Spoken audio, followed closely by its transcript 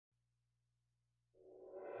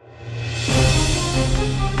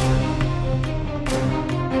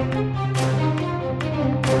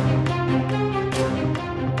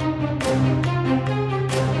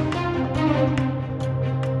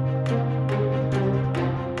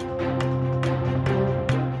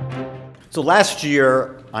So last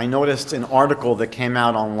year, I noticed an article that came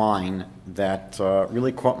out online that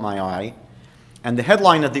really caught my eye. And the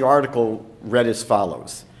headline of the article read as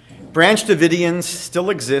follows: Branch Davidians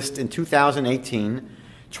still exist in 2018,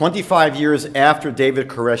 25 years after David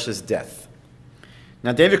Koresh's death.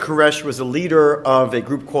 Now, David Koresh was a leader of a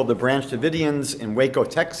group called the Branch Davidians in Waco,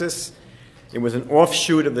 Texas. It was an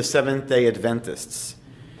offshoot of the Seventh-day Adventists.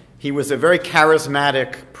 He was a very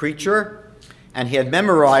charismatic preacher, and he had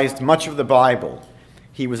memorized much of the Bible.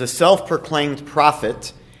 He was a self-proclaimed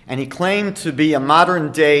prophet, and he claimed to be a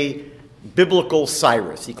modern-day biblical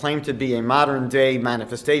Cyrus. He claimed to be a modern-day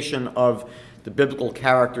manifestation of the biblical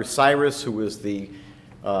character Cyrus, who was the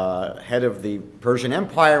head of the Persian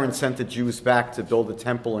Empire and sent the Jews back to build a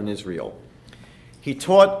temple in Israel. He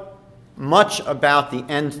taught much about the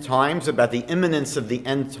end times, about the imminence of the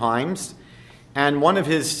end times, and one of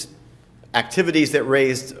his activities that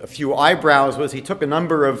raised a few eyebrows was he took a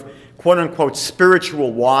number of quote-unquote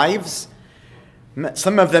spiritual wives,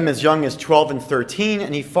 some of them as young as 12 and 13,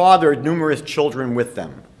 and he fathered numerous children with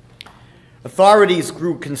them. Authorities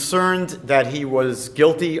grew concerned that he was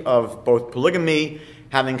guilty of both polygamy,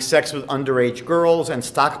 having sex with underage girls, and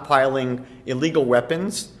stockpiling illegal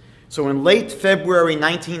weapons. So in late February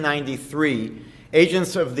 1993,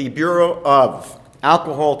 agents of the Bureau of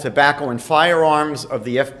Alcohol, Tobacco, and Firearms of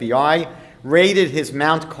the FBI raided his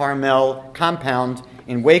Mount Carmel compound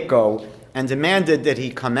in Waco and demanded that he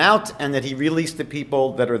come out and that he release the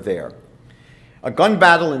people that are there. A gun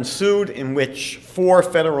battle ensued in which 4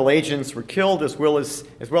 federal agents were killed, as well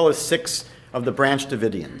as 6 of the Branch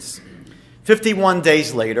Davidians. 51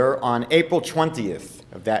 days later, on April 20th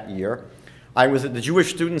of that year, I was at the Jewish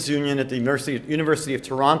Students' Union at the University of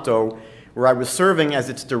Toronto, where I was serving as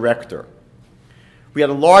its director. We had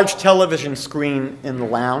a large television screen in the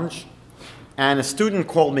lounge, and a student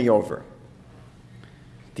called me over.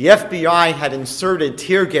 The FBI had inserted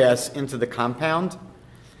tear gas into the compound,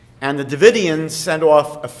 and the Davidians sent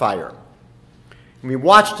off a fire. We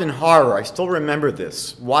watched in horror. I still remember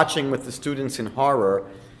this, watching with the students in horror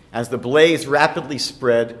as the blaze rapidly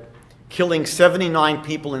spread, killing 79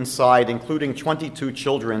 people inside, including 22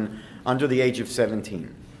 children under the age of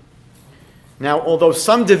 17. Now, although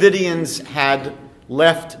some Davidians had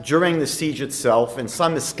left during the siege itself and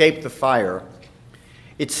some escaped the fire,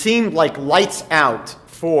 it seemed like lights out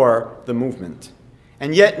for the movement.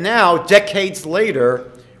 And yet now, decades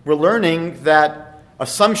later, we're learning that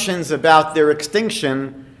assumptions about their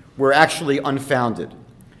extinction were actually unfounded.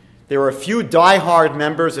 There were a few diehard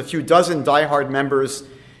members, a few dozen diehard members,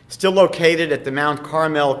 still located at the Mount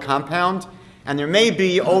Carmel compound, and there may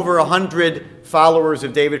be over 100 followers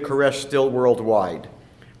of David Koresh still worldwide.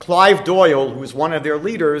 Clive Doyle, who is one of their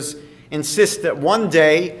leaders, insists that one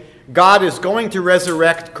day God is going to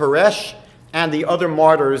resurrect Koresh and the other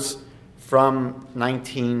martyrs from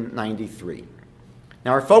 1993.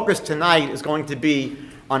 Now, our focus tonight is going to be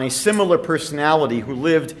on a similar personality who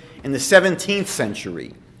lived in the 17th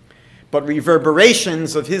century, but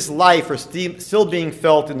reverberations of his life are still being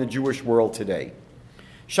felt in the Jewish world today.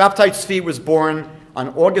 Shabbetai Tzvi was born on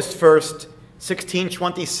August 1st,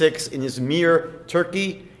 1626, in Izmir,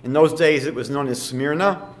 Turkey. In those days, it was known as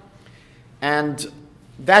Smyrna. And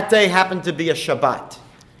that day happened to be a Shabbat.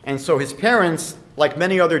 And so his parents, like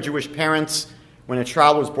many other Jewish parents, when a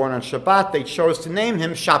child was born on Shabbat, they chose to name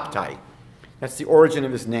him Shabtai. That's the origin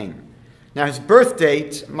of his name. Now, his birth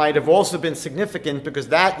date might have also been significant because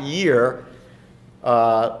that year,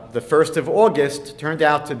 the 1st of August, turned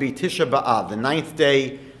out to be Tisha B'Av, the 9th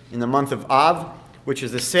day in the month of Av, which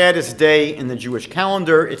is the saddest day in the Jewish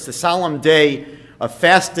calendar. It's the solemn day of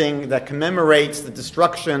fasting that commemorates the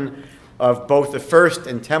destruction of both the first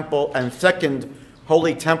and second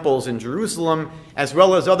holy temples in Jerusalem, as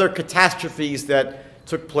well as other catastrophes that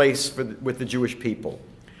took place with the Jewish people.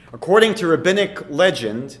 According to rabbinic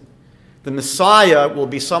legend, the Messiah will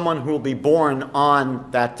be someone who will be born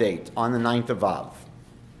on that date, on the 9th of Av.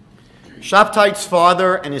 Shabbatai's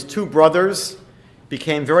father and his 2 brothers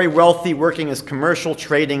became very wealthy working as commercial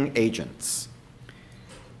trading agents.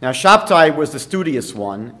 Now, Shabbatai was the studious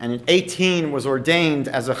one, and at 18 was ordained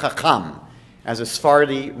as a chacham, as a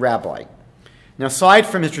Sephardi rabbi. Now, aside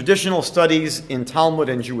from his traditional studies in Talmud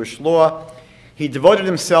and Jewish law, he devoted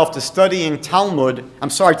himself to studying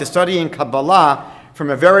Kabbalah from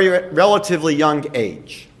a very relatively young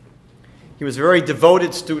age. He was a very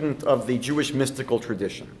devoted student of the Jewish mystical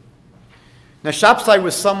tradition. Now, Shabbatai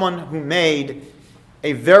was someone who made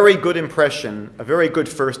a very good impression, a very good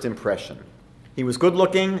first impression. He was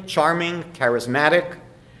good-looking, charming, charismatic,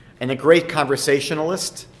 and a great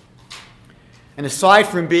conversationalist. And aside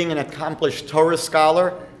from being an accomplished Torah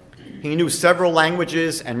scholar, He knew several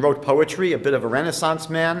languages and wrote poetry, a bit of a Renaissance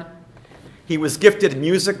man. He was gifted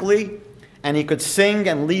musically, and he could sing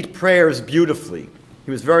and lead prayers beautifully.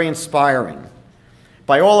 He was very inspiring.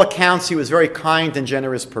 By all accounts, he was a very kind and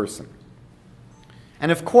generous person.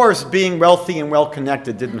 And of course, being wealthy and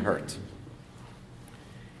well-connected didn't hurt.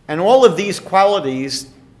 And all of these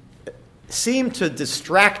qualities seemed to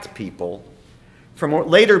distract people from what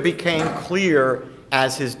later became clear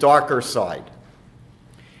as his darker side.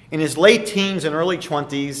 In his late teens and early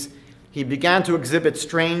 20s, he began to exhibit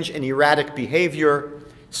strange and erratic behavior,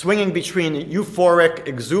 swinging between euphoric,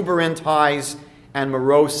 exuberant highs and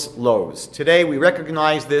morose lows. Today, we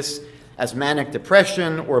recognize this as manic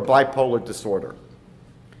depression or bipolar disorder.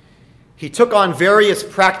 He took on various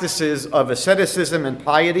practices of asceticism and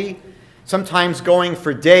piety, sometimes going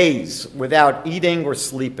for days without eating or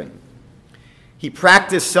sleeping. He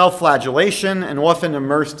practiced self-flagellation and often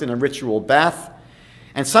immersed in a ritual bath,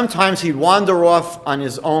 and sometimes he'd wander off on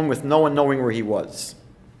his own with no one knowing where he was.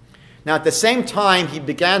 Now, at the same time, he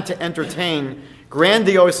began to entertain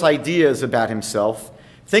grandiose ideas about himself,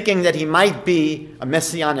 thinking that he might be a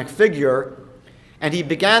Messianic figure, and he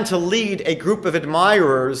began to lead a group of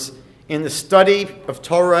admirers in the study of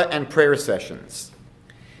Torah and prayer sessions.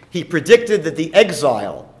 He predicted that the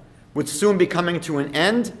exile would soon be coming to an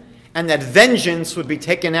end, and that vengeance would be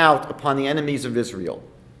taken out upon the enemies of Israel.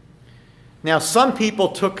 Now, some people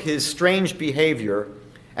took his strange behavior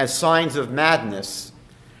as signs of madness,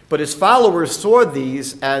 but his followers saw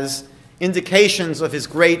these as indications of his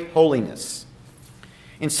great holiness.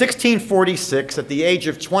 In 1646, at the age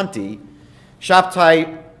of 20,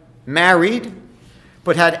 Shabbatai married,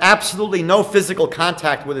 but had absolutely no physical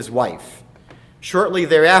contact with his wife. Shortly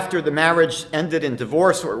thereafter, the marriage ended in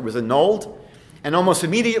divorce, or it was annulled, and almost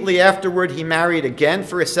immediately afterward, he married again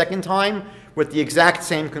for a second time with the exact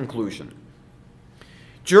same conclusion.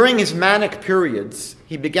 During his manic periods,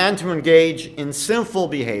 he began to engage in sinful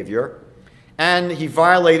behavior, and he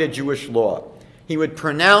violated Jewish law. He would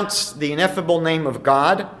pronounce the ineffable name of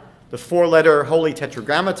God, the four-letter Holy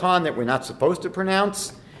Tetragrammaton that we're not supposed to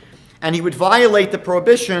pronounce, and he would violate the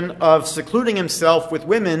prohibition of secluding himself with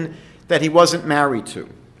women that he wasn't married to.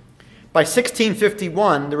 By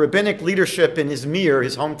 1651, the rabbinic leadership in Izmir,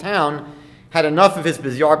 his hometown, had enough of his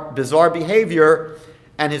bizarre behavior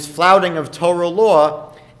and his flouting of Torah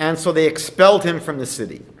law, and so they expelled him from the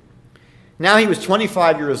city. Now he was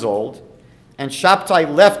 25 years old, and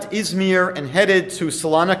Shabbatai left Izmir and headed to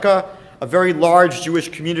Salonika, a very large Jewish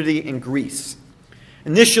community in Greece.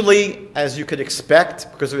 Initially, as you could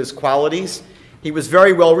expect, because of his qualities, he was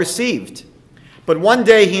very well received. But one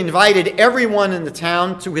day he invited everyone in the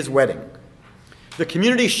town to his wedding. The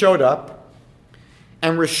community showed up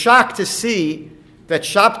and were shocked to see that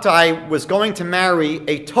Shabbatai was going to marry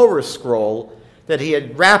a Torah scroll that he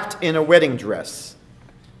had wrapped in a wedding dress.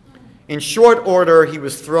 In short order, he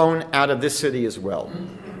was thrown out of this city as well.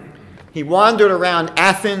 He wandered around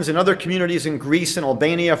Athens and other communities in Greece and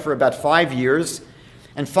Albania for about 5 years,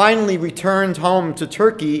 and finally returned home to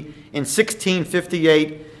Turkey in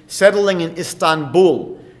 1658, settling in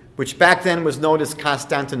Istanbul, which back then was known as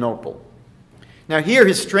Constantinople. Now here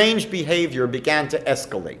his strange behavior began to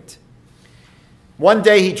escalate. One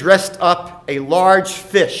day he dressed up a large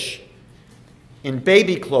fish in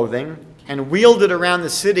baby clothing and wheeled it around the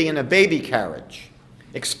city in a baby carriage,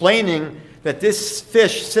 explaining that this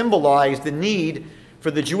fish symbolized the need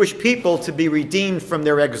for the Jewish people to be redeemed from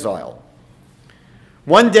their exile.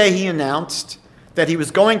 One day he announced that he was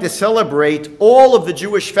going to celebrate all of the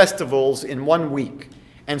Jewish festivals in 1 week,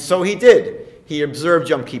 and so he did. He observed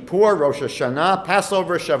Yom Kippur, Rosh Hashanah,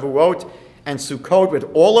 Passover, Shavuot, and Sukkot with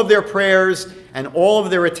all of their prayers and all of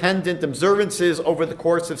their attendant observances over the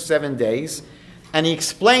course of 7 days. And he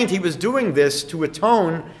explained he was doing this to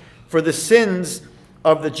atone for the sins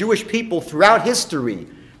of the Jewish people throughout history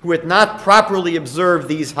who had not properly observed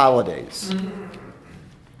these holidays.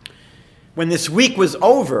 When this week was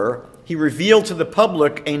over, he revealed to the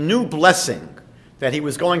public a new blessing that he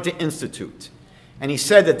was going to institute. And he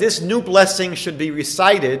said that this new blessing should be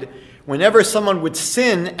recited whenever someone would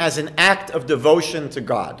sin as an act of devotion to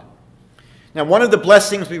God. Now, one of the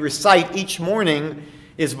blessings we recite each morning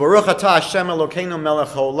is Baruch Atah Hashem Elokeinu Melech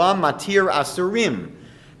Haolam Matir Asurim.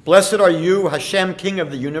 Blessed are you, Hashem, King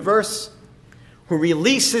of the universe, who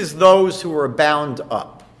releases those who are bound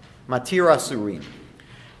up. Matir Asurim.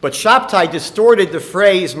 But Shabbatai distorted the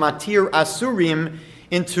phrase Matir Asurim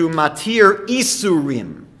into Matir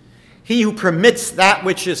Isurim. He who permits that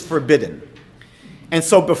which is forbidden. And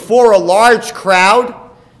so before a large crowd,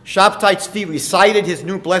 Shabbetai Tzvi recited his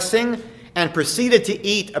new blessing and proceeded to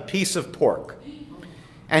eat a piece of pork.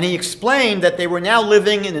 And he explained that they were now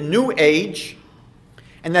living in a new age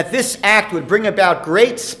and that this act would bring about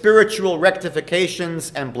great spiritual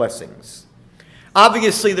rectifications and blessings.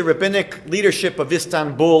 Obviously, the rabbinic leadership of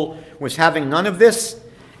Istanbul was having none of this,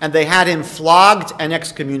 and they had him flogged and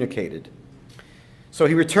excommunicated. So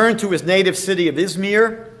he returned to his native city of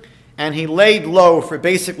Izmir, and he laid low for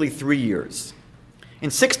basically 3 years. In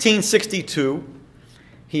 1662,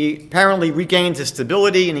 he apparently regained his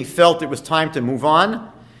stability, and he felt it was time to move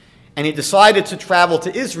on, and he decided to travel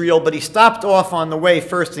to Israel, but he stopped off on the way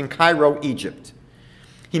first in Cairo, Egypt.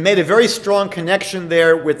 He made a very strong connection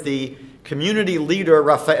there with the community leader,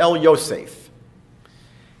 Raphael Yosef.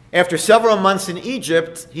 After several months in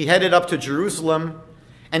Egypt, he headed up to Jerusalem,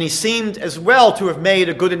 and he seemed as well to have made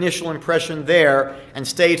a good initial impression there and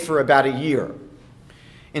stayed for about a year.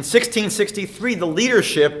 In 1663, the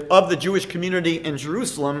leadership of the Jewish community in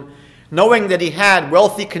Jerusalem, knowing that he had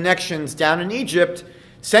wealthy connections down in Egypt,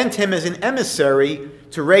 sent him as an emissary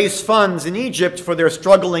to raise funds in Egypt for their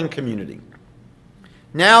struggling community.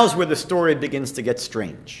 Now's where the story begins to get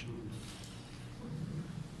strange.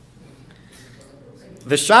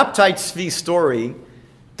 The Shabbetai Tzvi story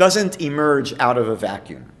doesn't emerge out of a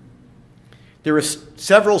vacuum. There are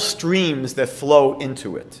several streams that flow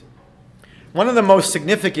into it. One of the most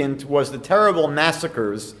significant was the terrible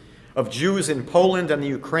massacres of Jews in Poland and the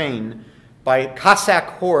Ukraine by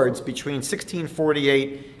Cossack hordes between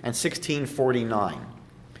 1648 and 1649.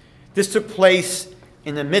 This took place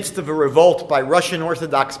in the midst of a revolt by Russian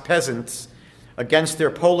Orthodox peasants against their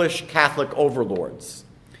Polish Catholic overlords.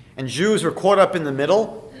 And Jews were caught up in the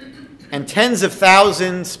middle, and tens of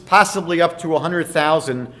thousands, possibly up to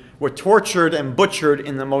 100,000, were tortured and butchered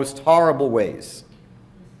in the most horrible ways.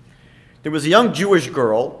 There was a young Jewish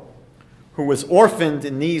girl who was orphaned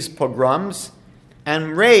in these pogroms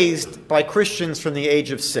and raised by Christians from the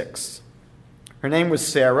age of 6. Her name was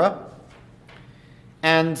Sarah,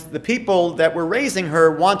 and the people that were raising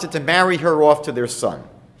her wanted to marry her off to their son.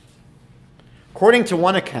 According to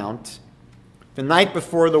one account, the night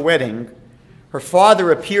before the wedding, her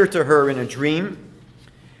father appeared to her in a dream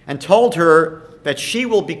and told her that she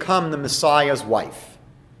will become the Messiah's wife.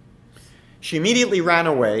 She immediately ran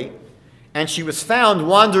away, and she was found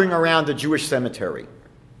wandering around a Jewish cemetery.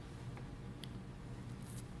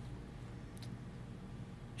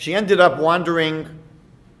 She ended up wandering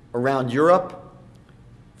around Europe,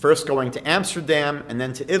 first going to Amsterdam and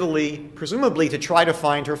then to Italy, presumably to try to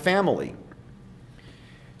find her family.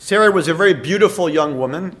 Sarah was a very beautiful young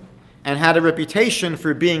woman and had a reputation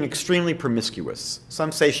for being extremely promiscuous.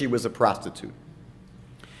 Some say she was a prostitute.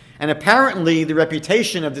 And apparently the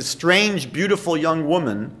reputation of this strange, beautiful young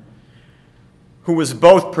woman, who was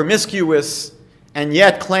both promiscuous and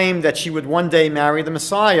yet claimed that she would one day marry the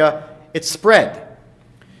Messiah, it spread.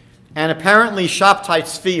 And apparently Shabbetai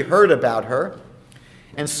Tzvi heard about her,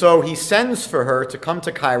 and so he sends for her to come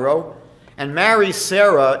to Cairo and marries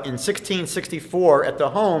Sarah in 1664 at the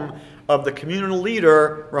home of the communal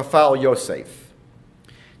leader, Raphael Yosef.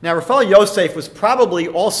 Now, Raphael Yosef was probably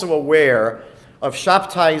also aware of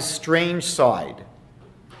Shabbatai's strange side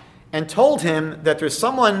and told him that there's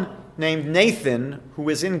someone named Nathan who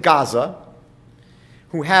is in Gaza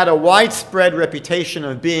who had a widespread reputation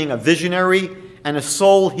of being a visionary and a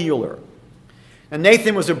soul healer. And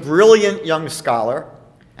Nathan was a brilliant young scholar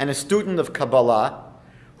and a student of Kabbalah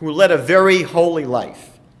who led a very holy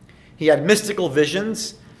life. He had mystical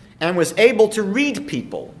visions and was able to read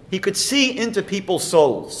people. He could see into people's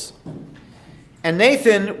souls. And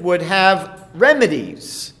Nathan would have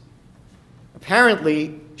remedies,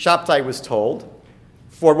 apparently, Shabbatai was told,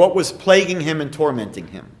 for what was plaguing him and tormenting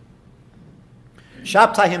him.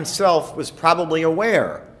 Shabbatai himself was probably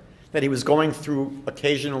aware that he was going through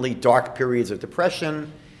occasionally dark periods of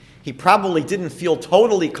depression. He probably didn't feel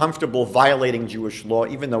totally comfortable violating Jewish law,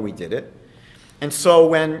 even though he did it. And so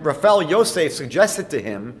when Raphael Yosef suggested to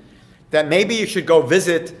him that maybe you should go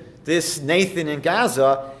visit this Nathan in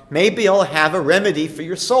Gaza, maybe he'll have a remedy for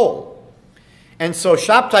your soul. And so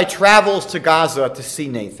Shabbatai travels to Gaza to see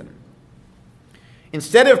Nathan.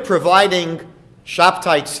 Instead of providing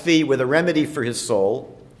Shabbetai Tzvi with a remedy for his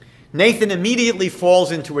soul, Nathan immediately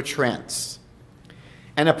falls into a trance.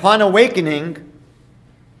 And upon awakening,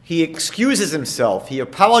 he excuses himself. He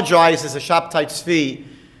apologizes to Shabbetai Tzvi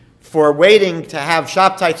for waiting to have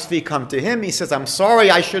Shabbetai Tzvi come to him. He says, I'm sorry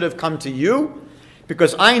I should have come to you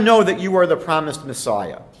because I know that you are the promised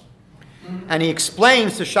Messiah. And he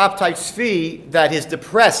explains to Shabbetai Tzvi that his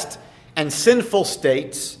depressed and sinful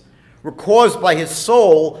states were caused by his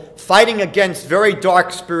soul fighting against very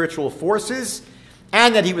dark spiritual forces,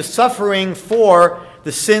 and that he was suffering for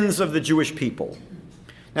the sins of the Jewish people.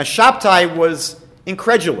 Now, Shabbatai was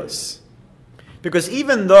incredulous. Because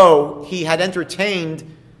even though he had entertained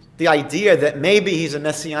the idea that maybe he's a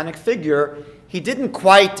messianic figure, he didn't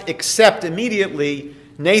quite accept immediately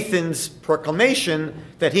Nathan's proclamation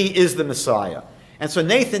that he is the Messiah. And so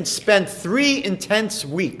Nathan spent 3 intense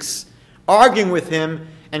weeks arguing with him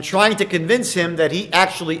and trying to convince him that he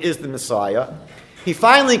actually is the Messiah. He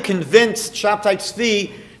finally convinced Shabbetai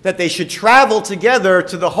Tzvi that they should travel together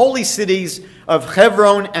to the holy cities of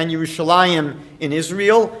Hebron and Yerushalayim in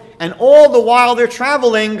Israel. And all the while they're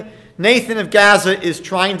traveling, Nathan of Gaza is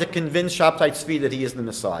trying to convince Shabbetai Tzvi that he is the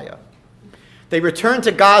Messiah. They returned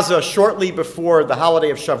to Gaza shortly before the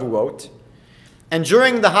holiday of Shavuot. And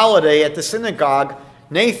during the holiday at the synagogue,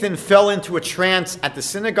 Nathan fell into a trance at the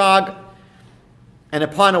synagogue. And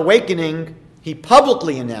upon awakening, he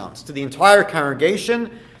publicly announced to the entire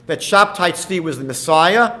congregation that Shabbetai Tzvi was the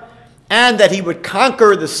Messiah and that he would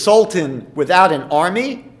conquer the Sultan without an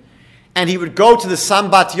army, and he would go to the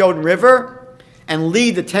Sambat-Yod River and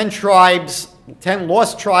lead the 10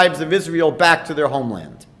 lost tribes of Israel back to their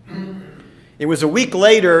homeland. It was a week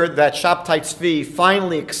later that Shabbetai Tzvi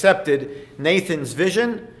finally accepted Nathan's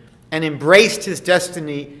vision and embraced his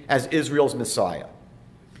destiny as Israel's Messiah.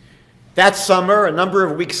 That summer, a number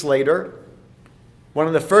of weeks later, one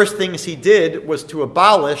of the first things he did was to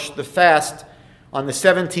abolish the fast on the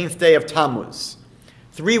 17th day of Tammuz.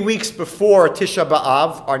 3 weeks before Tisha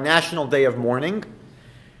B'Av, our national day of mourning,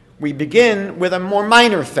 we begin with a more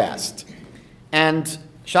minor fast. And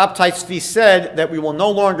Shabbetai Tzvi said that we will no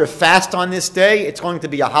longer fast on this day. It's going to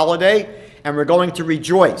be a holiday, and we're going to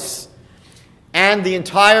rejoice. And the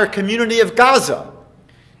entire community of Gaza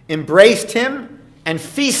embraced him and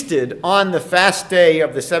feasted on the fast day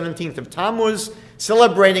of the 17th of Tammuz,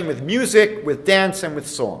 celebrating with music, with dance, and with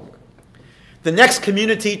song. The next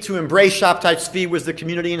community to embrace Shabbetai Tzvi was the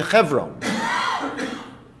community in Hebron.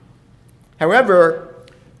 However,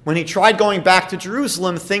 when he tried going back to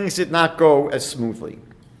Jerusalem, things did not go as smoothly,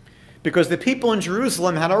 because the people in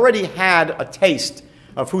Jerusalem had already had a taste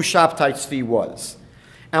of who Shabbetai Tzvi was.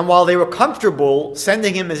 And while they were comfortable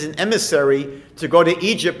sending him as an emissary to go to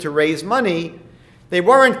Egypt to raise money, they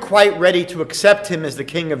weren't quite ready to accept him as the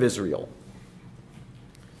king of Israel.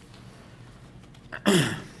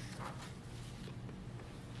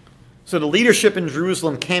 So the leadership in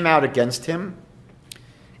Jerusalem came out against him,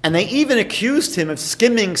 and they even accused him of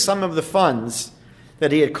skimming some of the funds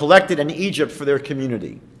that he had collected in Egypt for their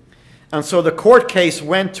community. And so the court case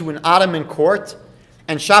went to an Ottoman court,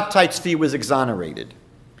 and Shabbetai Tzvi was exonerated.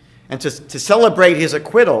 And to celebrate his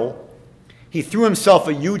acquittal, he threw himself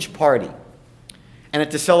a huge party. And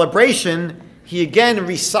at the celebration, he again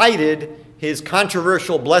recited his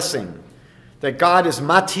controversial blessing, that God is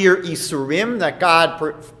matir isurim, that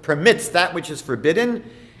God permits that which is forbidden,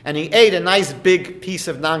 and he ate a nice big piece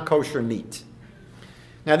of non-kosher meat.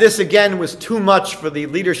 Now this again was too much for the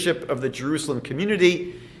leadership of the Jerusalem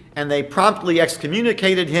community, and they promptly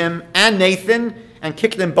excommunicated him and Nathan and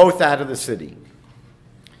kicked them both out of the city.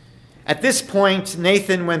 At this point,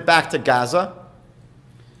 Nathan went back to Gaza,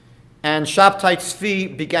 and Shabbetai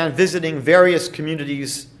Tzvi began visiting various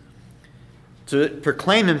communities to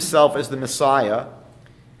proclaim himself as the Messiah,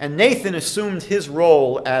 and Nathan assumed his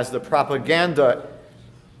role as the propaganda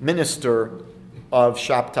minister of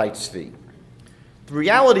Shabbetai Tzvi. The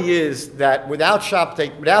reality is that without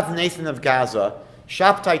Nathan of Gaza,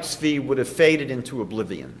 Shabbetai Tzvi would have faded into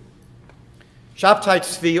oblivion. Shabbetai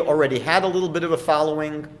Tzvi already had a little bit of a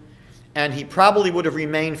following, and he probably would have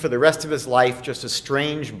remained for the rest of his life just a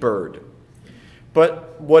strange bird.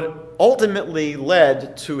 But what ultimately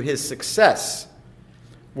led to his success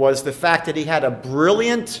was the fact that he had a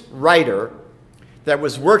brilliant writer that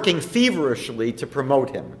was working feverishly to promote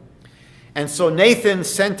him. And so Nathan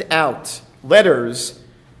sent out letters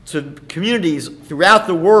to communities throughout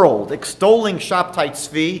the world extolling Shabbetai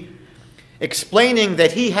Tzvi, explaining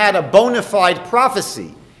that he had a bona fide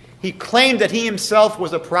prophecy. He claimed that he himself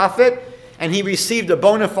was a prophet, and he received a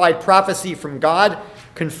bona fide prophecy from God,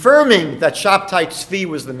 confirming that Shabbetai Tzvi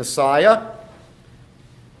was the Messiah.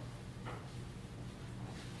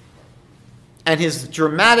 And his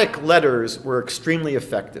dramatic letters were extremely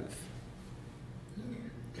effective.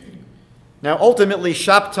 Now, ultimately,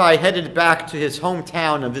 Shabbetai headed back to his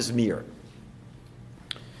hometown of Izmir.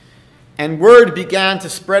 And word began to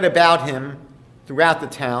spread about him throughout the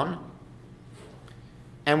town.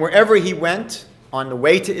 And wherever he went, on the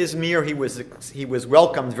way to Izmir, he was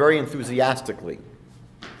welcomed very enthusiastically.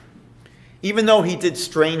 Even though he did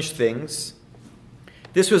strange things,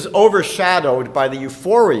 this was overshadowed by the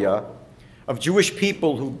euphoria of Jewish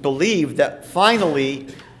people who believed that finally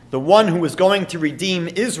the one who was going to redeem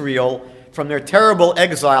Israel from their terrible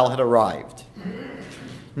exile had arrived.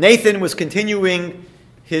 Nathan was continuing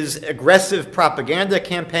his aggressive propaganda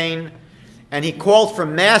campaign, and he called for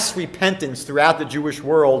mass repentance throughout the Jewish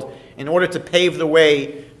world in order to pave the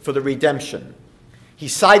way for the redemption. He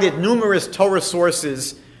cited numerous Torah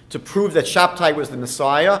sources to prove that Shabbatai was the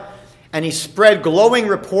Messiah, and he spread glowing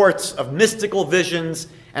reports of mystical visions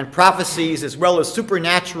and prophecies as well as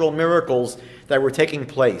supernatural miracles that were taking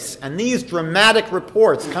place. And these dramatic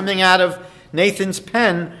reports coming out of Nathan's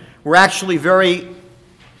pen were actually very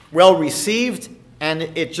well received, and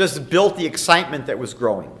it just built the excitement that was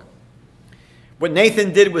growing. What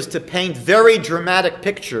Nathan did was to paint very dramatic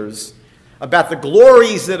pictures about the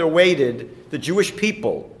glories that awaited the Jewish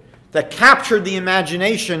people that captured the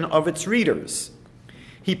imagination of its readers.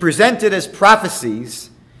 He presented as prophecies,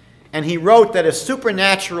 and he wrote that a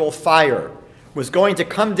supernatural fire was going to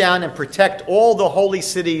come down and protect all the holy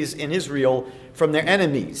cities in Israel from their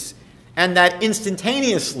enemies, and that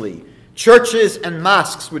instantaneously churches and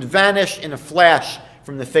mosques would vanish in a flash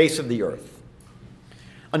from the face of the earth.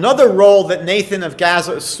 Another role that Nathan of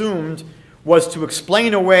Gaza assumed was to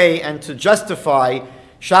explain away and to justify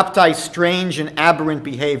Shabbatai's strange and aberrant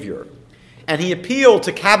behavior. And he appealed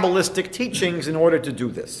to Kabbalistic teachings in order to do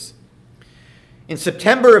this. In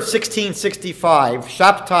September of 1665,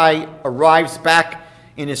 Shabbatai arrives back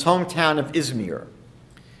in his hometown of Izmir.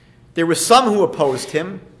 There were some who opposed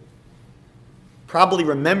him, probably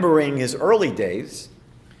remembering his early days,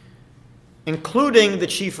 including the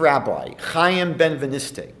chief rabbi, Chaim ben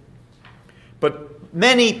Veniste. But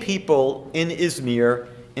many people in Izmir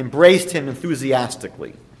embraced him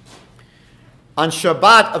enthusiastically. On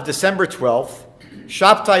Shabbat of December 12th,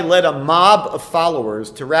 Shabbatai led a mob of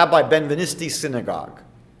followers to Rabbi ben Veniste's synagogue.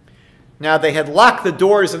 Now, they had locked the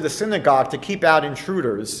doors of the synagogue to keep out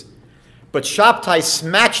intruders, but Shabbatai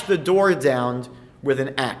smashed the door down with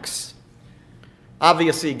an axe.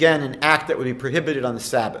 Obviously, again, an act that would be prohibited on the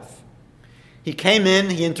Sabbath. He came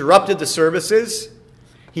in, he interrupted the services,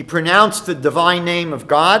 he pronounced the divine name of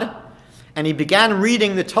God, and he began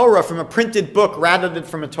reading the Torah from a printed book rather than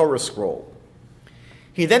from a Torah scroll.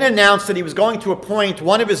 He then announced that he was going to appoint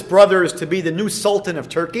one of his brothers to be the new Sultan of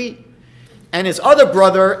Turkey, and his other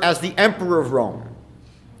brother as the Emperor of Rome.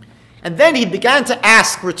 And then he began to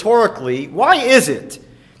ask rhetorically, why is it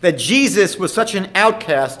that Jesus was such an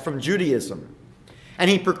outcast from Judaism? And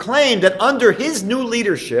he proclaimed that under his new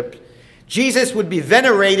leadership, Jesus would be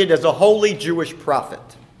venerated as a holy Jewish prophet.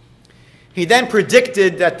 He then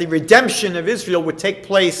predicted that the redemption of Israel would take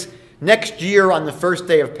place next year on the first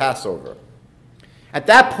day of Passover. At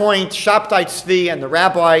that point, Shabbetai Tzvi and the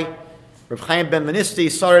rabbi, Rabbi Chaim ben Veniste,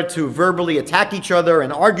 started to verbally attack each other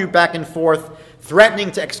and argue back and forth, threatening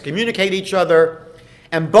to excommunicate each other.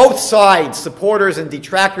 And both sides, supporters and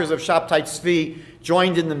detractors of Shabbetai Tzvi,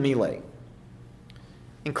 joined in the melee.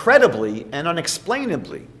 Incredibly and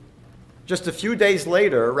unexplainably, just a few days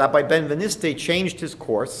later, Rabbi ben Veniste changed his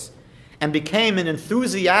course and became an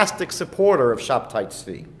enthusiastic supporter of Shabbetai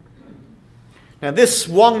Tzvi. Now, this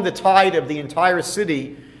swung the tide of the entire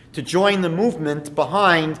city to join the movement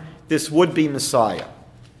behind this would-be Messiah.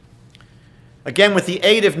 Again, with the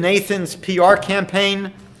aid of Nathan's PR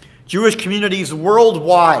campaign, Jewish communities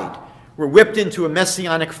worldwide were whipped into a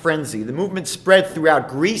Messianic frenzy. The movement spread throughout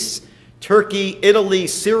Greece, Turkey, Italy,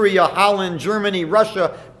 Syria, Holland, Germany,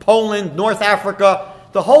 Russia, Poland, North Africa.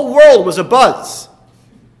 The whole world was abuzz.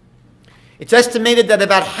 It's estimated that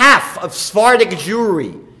about half of Sephardic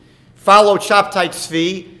Jewry followed Shabbetai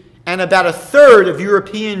Tzvi, and about a third of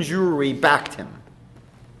European Jewry backed him.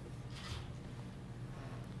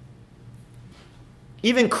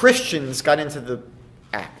 Even Christians got into the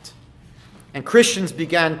act, and Christians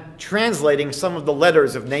began translating some of the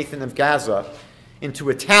letters of Nathan of Gaza into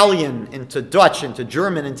Italian, into Dutch, into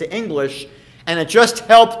German, into English, and it just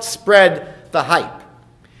helped spread the hype.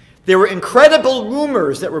 There were incredible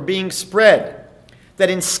rumors that were being spread that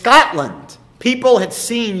in Scotland, people had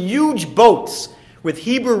seen huge boats with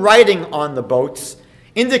Hebrew writing on the boats,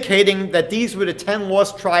 indicating that these were the 10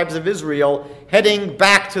 lost tribes of Israel heading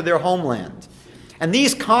back to their homeland. And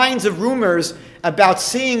these kinds of rumors about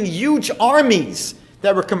seeing huge armies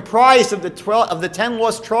that were comprised of the 10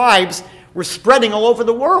 lost tribes were spreading all over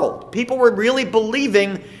the world. People were really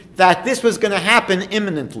believing that this was going to happen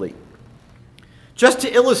imminently. Just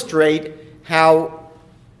to illustrate how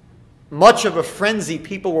much of a frenzy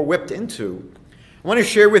people were whipped into, I want to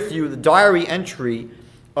share with you the diary entry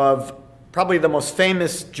of probably the most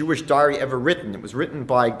famous Jewish diary ever written. It was written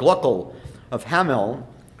by Gluckel of Hamel,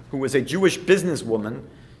 who was a Jewish businesswoman.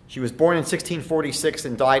 She was born in 1646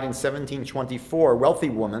 and died in 1724, a wealthy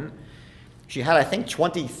woman. She had, I think,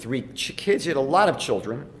 23 kids. She had a lot of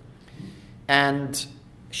children. And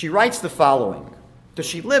she writes the following. Does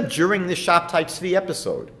she live during this Shabbetai Tzvi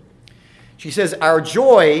episode? She says, our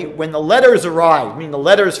joy when the letters arrived, meaning the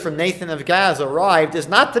letters from Nathan of Gaza arrived, is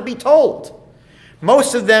not to be told.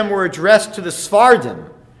 Most of them were addressed to the Sephardim,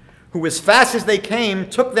 who as fast as they came,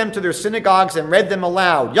 took them to their synagogues and read them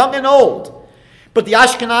aloud, young and old. But the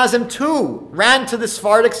Ashkenazim too ran to the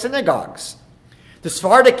Sephardic synagogues. The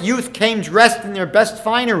Sephardic youth came dressed in their best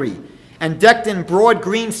finery and decked in broad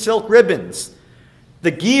green silk ribbons,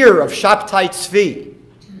 the gear of Shabbetai Tzvi.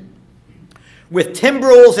 With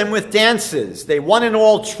timbrels and with dances, they one and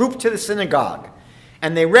all trooped to the synagogue,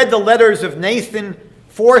 and they read the letters of Nathan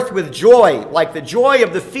forth with joy, like the joy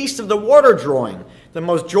of the Feast of the Water Drawing, the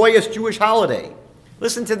most joyous Jewish holiday.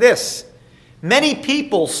 Listen to this. Many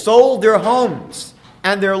people sold their homes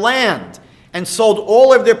and their land and sold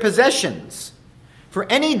all of their possessions. For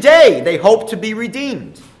any day they hoped to be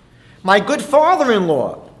redeemed. My good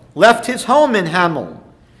father-in-law left his home in Hamel,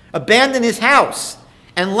 abandoned his house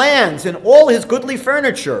and lands and all his goodly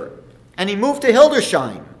furniture, and he moved to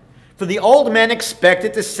Hildesheim, for the old man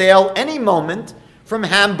expected to sail any moment from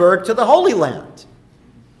Hamburg to the Holy Land.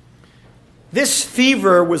 This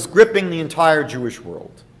fever was gripping the entire Jewish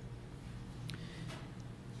world.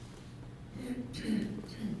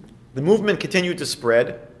 The movement continued to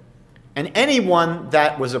spread, and anyone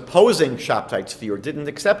that was opposing Shabbetai Tzvi or didn't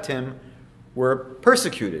accept him were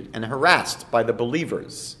persecuted and harassed by the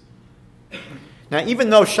believers. Now, even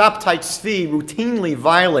though Shabbetai Tzvi routinely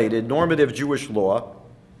violated normative Jewish law,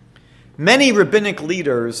 many rabbinic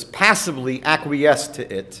leaders passively acquiesced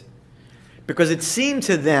to it because it seemed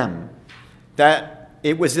to them that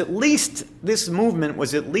this movement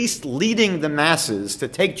was at least leading the masses to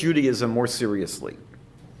take Judaism more seriously.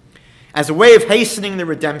 As a way of hastening the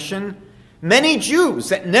redemption, many Jews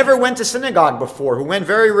that never went to synagogue before, who went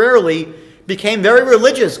very rarely, became very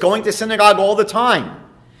religious, going to synagogue all the time,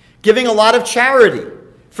 giving a lot of charity,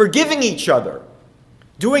 forgiving each other,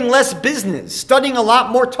 doing less business, studying a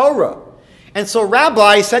lot more Torah. And so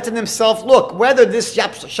rabbis said to themselves, look, whether this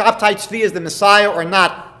Shabbetai Tzvi is the Messiah or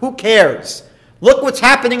not, who cares? Look what's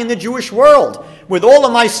happening in the Jewish world. With all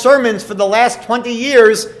of my sermons for the last 20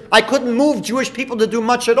 years, I couldn't move Jewish people to do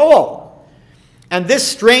much at all. And this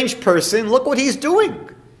strange person, look what he's doing.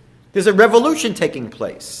 There's a revolution taking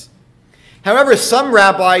place. However, some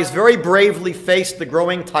rabbis very bravely faced the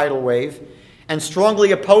growing tidal wave and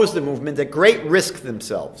strongly opposed the movement at great risk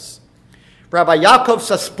themselves. Rabbi Yaakov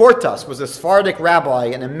Sasportas was a Sephardic rabbi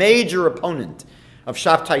and a major opponent of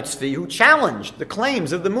Shabbetai Tzvi who challenged the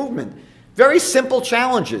claims of the movement. Very simple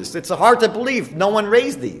challenges. It's hard to believe no one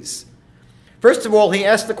raised these. First of all, he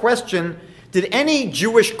asked the question, did any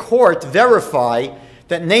Jewish court verify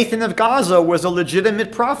that Nathan of Gaza was a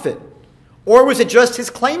legitimate prophet? Or was it just his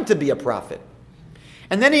claim to be a prophet?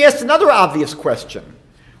 And then he asked another obvious question.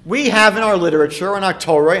 We have in our literature, in our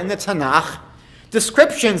Torah, in the Tanakh,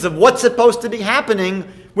 descriptions of what's supposed to be happening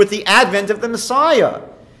with the advent of the Messiah.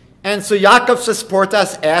 And so Yaakov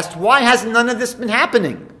Sasportas asked, why has none of this been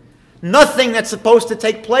happening? Nothing that's supposed to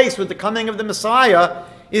take place with the coming of the Messiah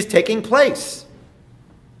is taking place.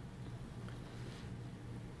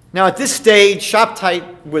 Now at this stage,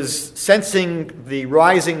 Shabbetai was sensing the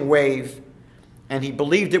rising wave, and he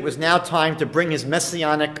believed it was now time to bring his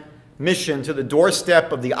Messianic mission to the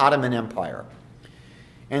doorstep of the Ottoman Empire.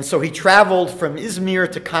 And so he traveled from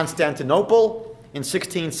Izmir to Constantinople in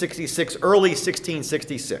 1666, early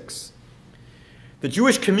 1666. The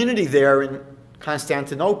Jewish community there in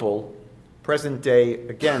Constantinople, present day,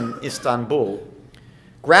 again, Istanbul,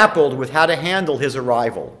 grappled with how to handle his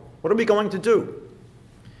arrival. What are we going to do?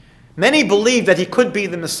 Many believed that he could be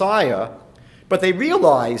the Messiah, but they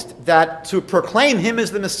realized that to proclaim him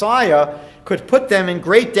as the Messiah could put them in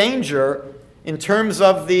great danger in terms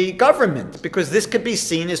of the government, because this could be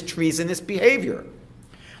seen as treasonous behavior.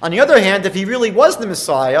 On the other hand, if he really was the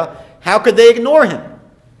Messiah, how could they ignore him?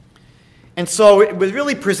 And so it was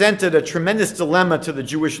really presented a tremendous dilemma to the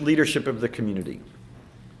Jewish leadership of the community.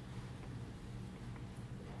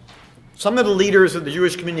 Some of the leaders of the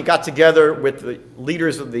Jewish community got together with the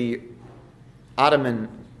leaders of the Ottoman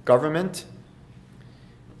government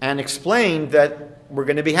and explained that we're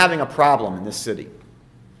going to be having a problem in this city.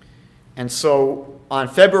 And so on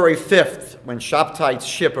February 5th, when Shabbatai's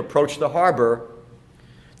ship approached the harbor,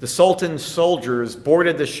 the Sultan's soldiers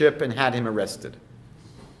boarded the ship and had him arrested.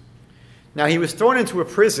 Now, he was thrown into a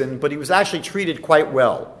prison, but he was actually treated quite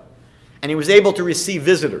well, and he was able to receive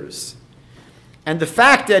visitors. And the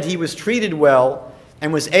fact that he was treated well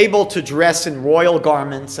and was able to dress in royal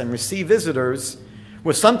garments and receive visitors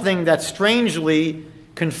was something that strangely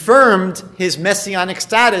confirmed his messianic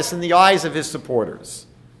status in the eyes of his supporters.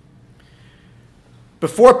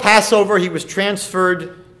 Before Passover, he was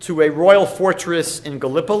transferred to a royal fortress in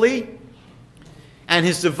Gallipoli, and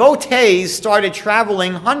his devotees started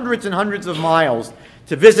traveling hundreds and hundreds of miles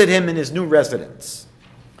to visit him in his new residence.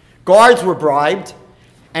 Guards were bribed,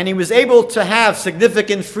 and he was able to have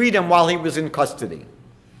significant freedom while he was in custody.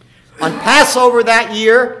 On Passover that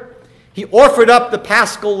year, he offered up the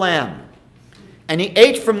paschal lamb, and he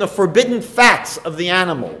ate from the forbidden fats of the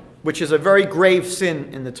animal, which is a very grave sin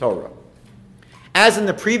in the Torah. As in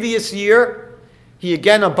the previous year, he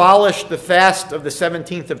again abolished the fast of the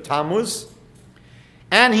 17th of Tammuz,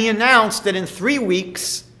 and he announced that in 3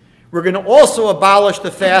 weeks, we're going to also abolish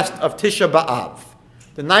the fast of Tisha B'Av.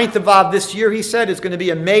 The 9th of Av this year, he said, is going to be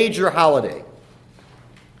a major holiday.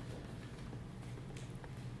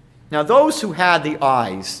 Now, those who had the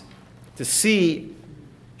eyes to see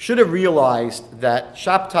should have realized that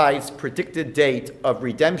Shabbatai's predicted date of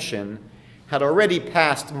redemption had already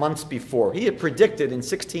passed months before. He had predicted in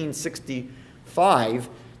 1665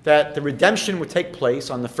 that the redemption would take place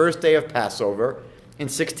on the first day of Passover in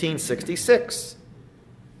 1666.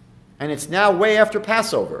 And it's now way after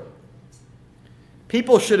Passover.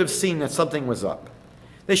 People should have seen that something was up.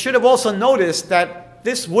 They should have also noticed that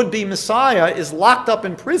this would-be Messiah is locked up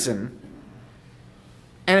in prison,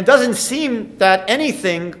 and it doesn't seem that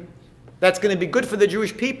anything that's going to be good for the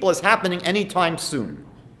Jewish people is happening anytime soon.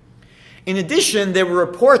 In addition, there were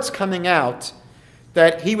reports coming out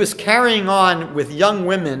that he was carrying on with young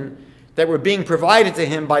women that were being provided to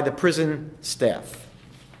him by the prison staff.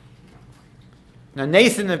 Now,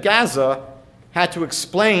 Nathan of Gaza had to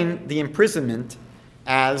explain the imprisonment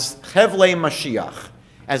as Chevlei Mashiach,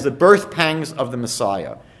 as the birth pangs of the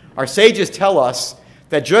Messiah. Our sages tell us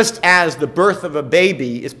that just as the birth of a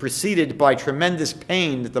baby is preceded by tremendous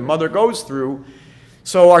pain that the mother goes through,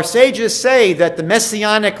 so our sages say that the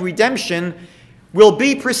Messianic redemption will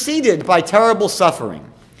be preceded by terrible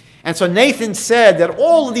suffering. And so Nathan said that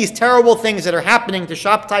all of these terrible things that are happening to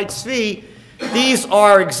Shabbetai Tzvi, these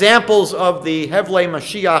are examples of the Chevlei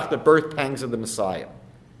Mashiach, the birth pangs of the Messiah.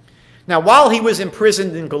 Now, while he was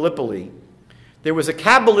imprisoned in Gallipoli, there was a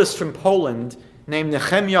Kabbalist from Poland named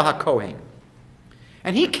Nehemiah HaKohen.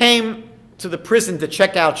 And he came to the prison to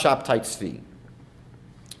check out Shabbetai Tzvi.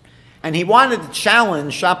 And he wanted to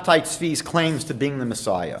challenge Shabbetai Tzvi's claims to being the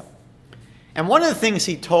Messiah. And one of the things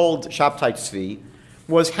he told Shabbetai Tzvi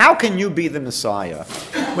was, how can you be the Messiah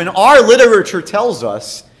when our literature tells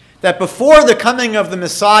us that before the coming of the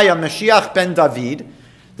Messiah, Mashiach ben David,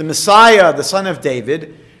 the Messiah, the son of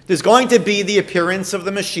David, there's going to be the appearance of the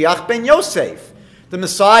Mashiach ben Yosef, the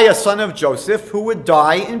Messiah, son of Joseph, who would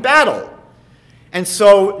die in battle. And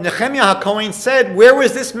so Nehemiah HaKohen said, where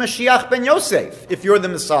was this Mashiach ben Yosef if you're the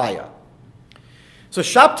Messiah? So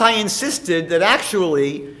Shabbatai insisted that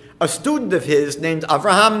actually a student of his named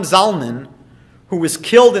Avraham Zalman, who was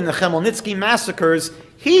killed in the Chmielnitsky massacres,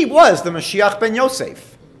 he was the Mashiach ben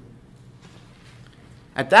Yosef.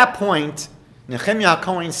 At that point, Nehemiah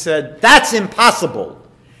HaKohen said, that's impossible,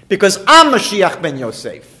 because I'm Mashiach ben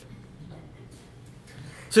Yosef.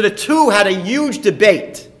 So the two had a huge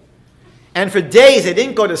debate. And for days they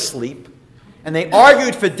didn't go to sleep. And they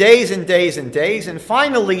argued for days and days and days. And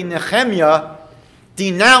finally, Nehemiah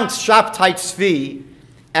denounced Shabbetai Tzvi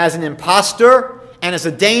as an impostor and as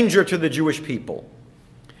a danger to the Jewish people.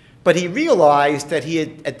 But he realized that he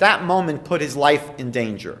had, at that moment, put his life in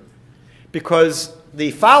danger. Because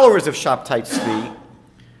the followers of Shabbetai Tzvi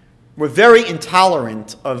were very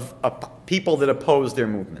intolerant of people that opposed their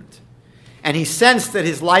movement. And he sensed that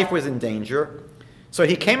his life was in danger. So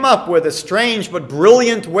he came up with a strange but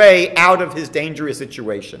brilliant way out of his dangerous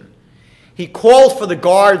situation. He called for the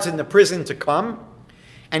guards in the prison to come,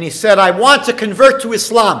 and he said, I want to convert to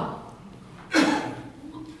Islam.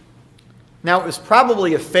 Now, it was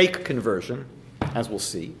probably a fake conversion, as we'll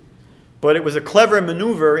see, but it was a clever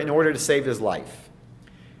maneuver in order to save his life.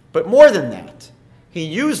 But more than that, he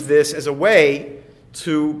used this as a way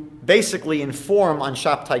to basically inform on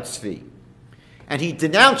Shabbetai Tzvi. And he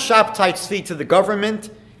denounced Shabbetai Tzvi to the government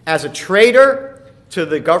as a traitor to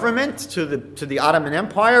the government, to the Ottoman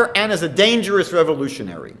Empire, and as a dangerous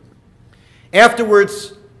revolutionary.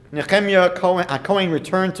 Afterwards, Nehemiah HaKohen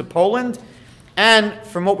returned to Poland, and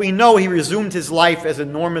from what we know, he resumed his life as a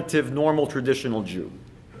normal, traditional Jew.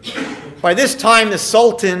 By this time, the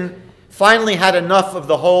Sultan finally had enough of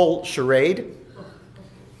the whole charade,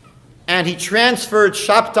 and he transferred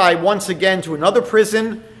Shabbatai once again to another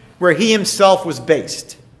prison where he himself was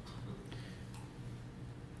based.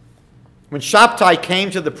 When Shabbatai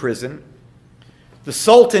came to the prison, the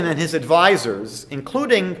Sultan and his advisors,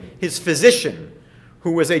 including his physician,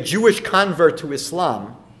 who was a Jewish convert to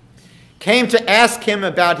Islam, came to ask him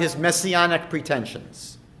about his Messianic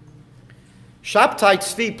pretensions. Shabbetai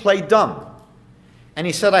Tzvi played dumb, and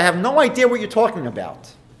he said, I have no idea what you're talking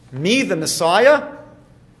about. Me, the Messiah?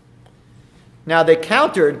 Now they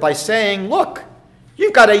countered by saying, look,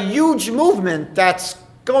 you've got a huge movement that's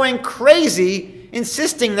going crazy,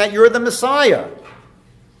 insisting that you're the Messiah.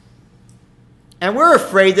 And we're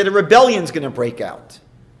afraid that a rebellion's going to break out.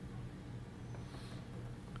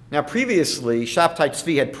 Now previously, Shabbetai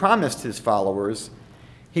Tzvi had promised his followers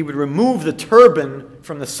he would remove the turban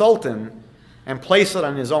from the Sultan and place it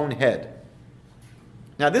on his own head.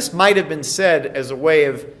 Now this might have been said as a way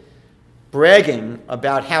of bragging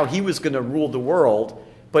about how he was going to rule the world,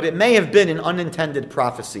 but it may have been an unintended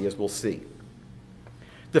prophecy, as we'll see.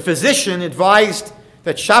 The physician advised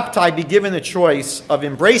that Shabbetai be given the choice of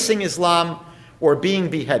embracing Islam or being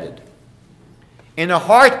beheaded. In a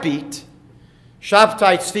heartbeat,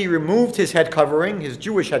 Shabbetai Tzvi removed his head covering, his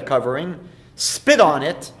Jewish head covering, spit on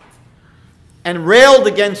it, and railed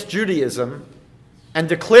against Judaism, and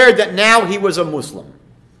declared that now he was a Muslim.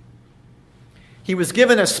 He was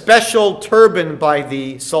given a special turban by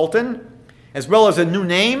the Sultan, as well as a new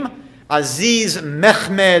name, Aziz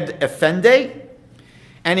Mehmed Effendi,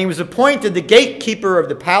 and he was appointed the gatekeeper of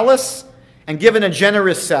the palace and given a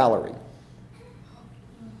generous salary.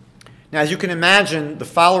 Now, as you can imagine, the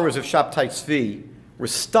followers of Shabbetai Tzvi were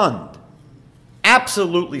stunned,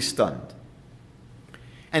 absolutely stunned.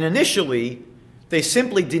 And initially, they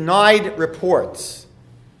simply denied reports.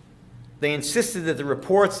 They insisted that the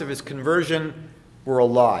reports of his conversion were a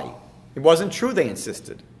lie. It wasn't true, they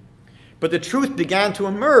insisted. But the truth began to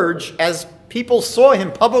emerge as people saw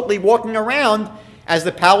him publicly walking around as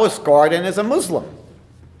the palace guard and as a Muslim.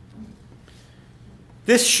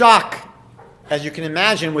 This shock, as you can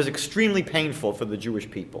imagine, was extremely painful for the Jewish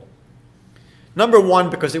people. Number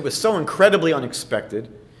one, because it was so incredibly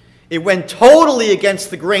unexpected. It went totally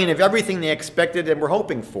against the grain of everything they expected and were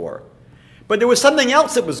hoping for. But there was something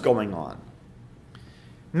else that was going on.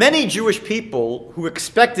 Many Jewish people who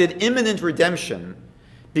expected imminent redemption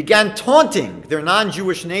began taunting their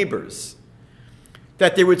non-Jewish neighbors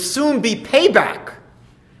that there would soon be payback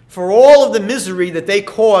for all of the misery that they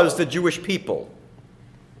caused the Jewish people.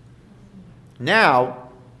 Now,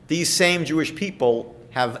 these same Jewish people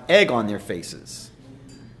have egg on their faces.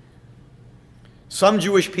 Some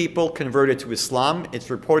Jewish people converted to Islam. It's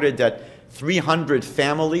reported that 300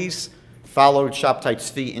 families followed Shabbetai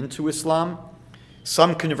Tzvi into Islam.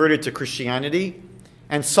 Some converted to Christianity,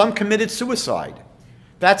 and some committed suicide.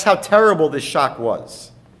 That's how terrible this shock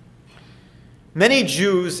was. Many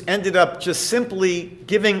Jews ended up just simply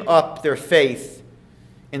giving up their faith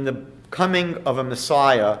in the coming of a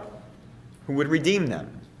Messiah who would redeem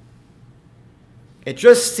them. It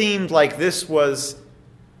just seemed like this was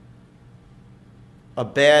a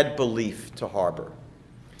bad belief to harbor.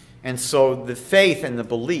 And so the faith and the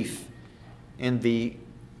belief in the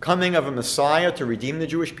coming of a Messiah to redeem the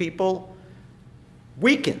Jewish people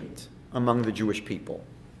weakened among the Jewish people.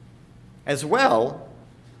 As well,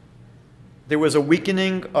 there was a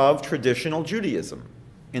weakening of traditional Judaism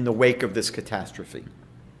in the wake of this catastrophe.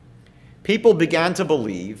 People began to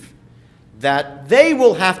believe that they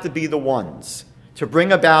will have to be the ones to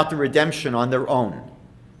bring about the redemption on their own.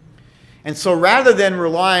 And so rather than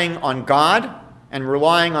relying on God and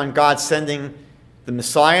relying on God sending the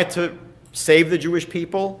Messiah to save the Jewish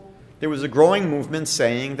people, there was a growing movement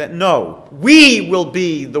saying that no, we will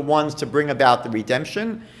be the ones to bring about the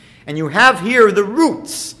redemption. And you have here the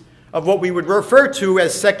roots of what we would refer to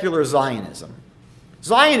as secular Zionism.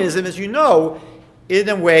 Zionism, as you know, in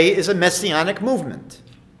a way is a Messianic movement.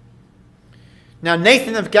 Now,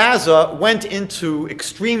 Nathan of Gaza went into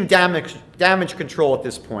extreme damage control at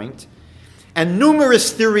this point, and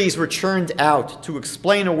numerous theories were churned out to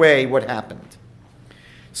explain away what happened.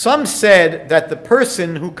 Some said that the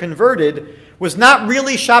person who converted was not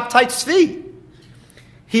really Shabbetai Tzvi.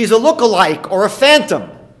 He's a lookalike or a phantom,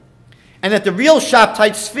 and that the real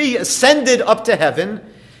Shabbetai Tzvi ascended up to heaven,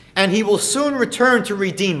 and he will soon return to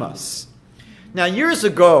redeem us. Now, years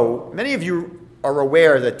ago, many of you are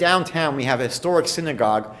aware that downtown we have a historic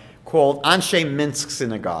synagogue called Anshe Minsk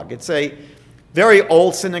Synagogue. It's a very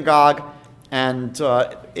old synagogue, and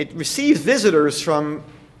it receives visitors from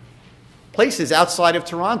places outside of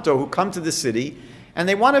Toronto who come to the city, and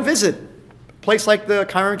they want to visit a place like the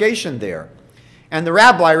congregation there. And the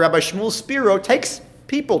rabbi, Rabbi Shmuel Spiro, takes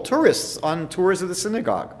people, tourists, on tours of the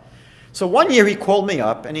synagogue. So one year he called me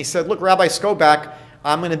up, and he said, look, Rabbi Skobac,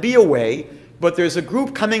 I'm going to be away, but there's a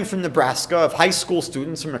group coming from Nebraska of high school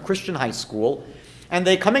students from a Christian high school, and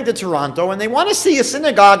they're coming to Toronto, and they want to see a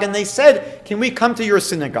synagogue, and they said, can we come to your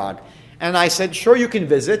synagogue? And I said, sure, you can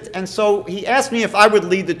visit. And so he asked me if I would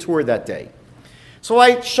lead the tour that day. So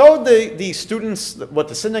I showed the students what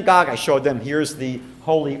the synagogue, I showed them, here's the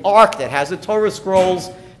Holy Ark that has the Torah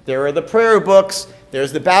scrolls, there are the prayer books,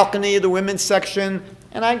 there's the balcony of the women's section,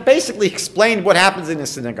 and I basically explained what happens in the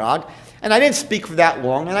synagogue, and I didn't speak for that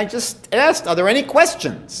long, and I just asked, are there any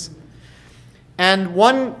questions? And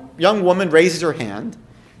one young woman raises her hand,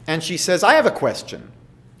 and she says, I have a question.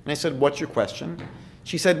 And I said, what's your question?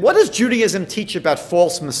 She said, what does Judaism teach about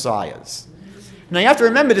false messiahs? Now you have to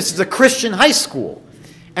remember, this is a Christian high school,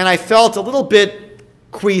 and I felt a little bit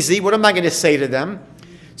queasy. What am I going to say to them?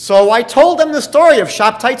 So I told them the story of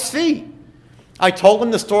Shabbetai Tzvi. I told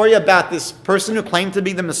them the story about this person who claimed to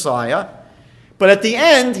be the Messiah, but at the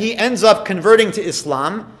end, he ends up converting to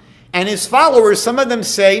Islam, and his followers, some of them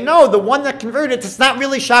say, no, the one that converted, it's not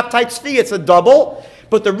really Shabbetai Tzvi, it's a double,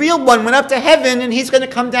 but the real one went up to heaven, and he's going to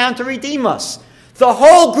come down to redeem us. The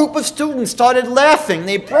whole group of students started laughing.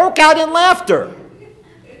 They broke out in laughter.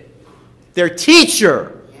 Their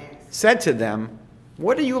teacher said to them,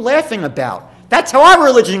 what are you laughing about? That's how our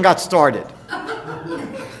religion got started.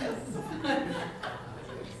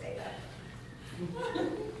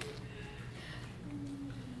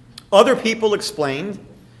 Other people explained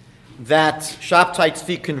that Shabbetai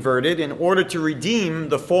Tzvi converted in order to redeem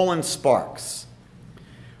the fallen sparks.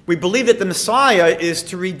 We believe that the Messiah is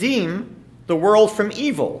to redeem the world from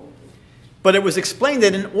evil. But it was explained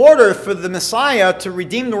that in order for the Messiah to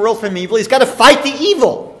redeem the world from evil, he's got to fight the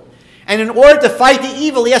evil. And in order to fight the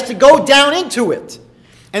evil, he has to go down into it.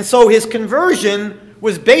 And so his conversion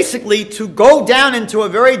was basically to go down into a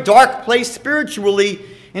very dark place spiritually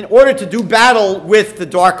in order to do battle with the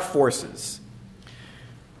dark forces.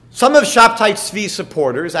 Some of Shabbetai Tzvi's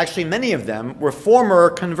supporters, actually many of them, were former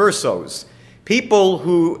conversos, people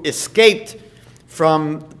who escaped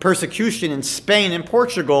from persecution in Spain and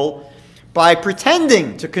Portugal by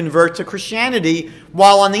pretending to convert to Christianity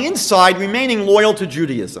while on the inside remaining loyal to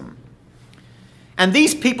Judaism. And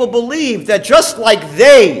these people believed that just like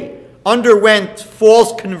they underwent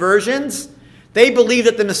false conversions, they believed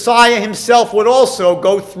that the Messiah himself would also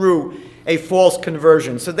go through a false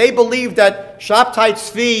conversion. So they believed that Shabbetai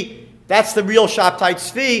Tzvi, that's the real Shabbetai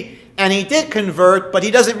Tzvi, and he did convert, but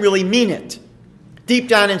he doesn't really mean it. Deep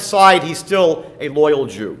down inside, he's still a loyal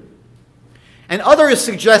Jew. And others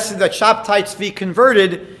suggested that Shabbetai Tzvi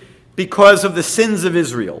converted because of the sins of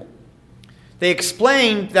Israel. They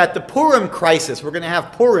explained that the Purim crisis, we're going to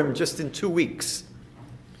have Purim just in 2 weeks.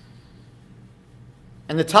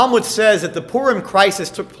 And the Talmud says that the Purim crisis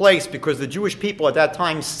took place because the Jewish people at that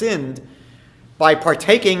time sinned by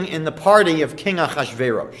partaking in the party of King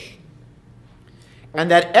Achashverosh.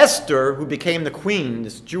 And that Esther, who became the queen,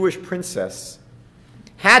 this Jewish princess,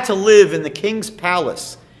 had to live in the king's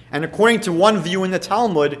palace. And according to one view in the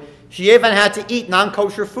Talmud, she even had to eat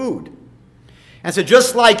non-kosher food. And so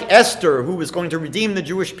just like Esther, who was going to redeem the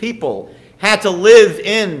Jewish people, had to live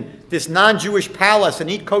in this non-Jewish palace and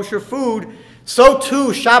eat kosher food, so too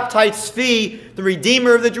Shabbetai Tzvi, the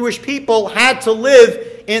redeemer of the Jewish people, had to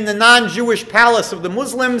live in the non-Jewish palace of the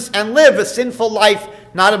Muslims and live a sinful life,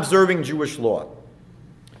 not observing Jewish law.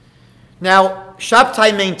 Now,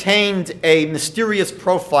 Shabbetai maintained a mysterious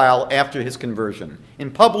profile after his conversion. In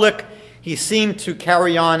public, he seemed to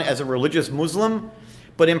carry on as a religious Muslim,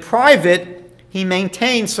 but in private, he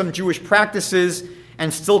maintained some Jewish practices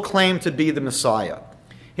and still claimed to be the Messiah.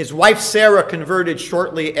 His wife Sarah converted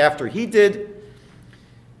shortly after he did,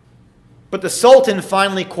 but the Sultan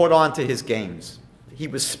finally caught on to his games. He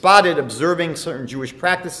was spotted observing certain Jewish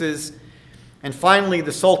practices, and finally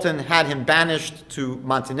the Sultan had him banished to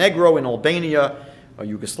Montenegro in Albania, or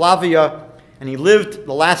Yugoslavia, and he lived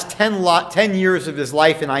the last 10 years of his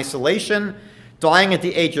life in isolation, dying at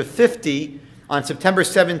the age of 50 on September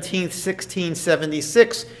 17,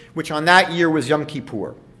 1676, which on that year was Yom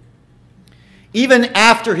Kippur. Even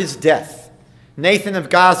after his death, Nathan of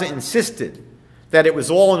Gaza insisted that it was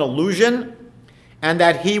all an illusion and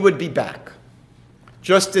that he would be back.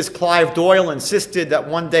 Just as Clive Doyle insisted that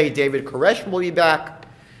one day David Koresh will be back,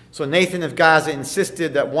 so Nathan of Gaza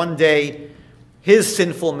insisted that one day his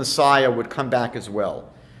sinful Messiah would come back as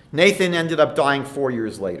well. Nathan ended up dying 4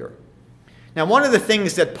 years later. Now, one of the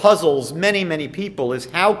things that puzzles many, many people is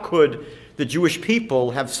how could the Jewish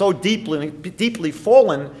people have so deeply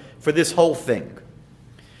fallen for this whole thing?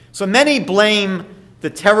 So many blame the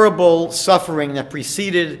terrible suffering that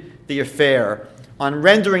preceded the affair on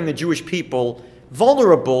rendering the Jewish people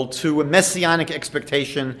vulnerable to a messianic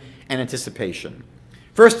expectation and anticipation.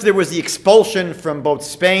 First, there was the expulsion from both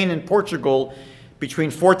Spain and Portugal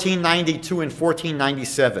between 1492 and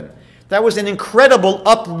 1497. That was an incredible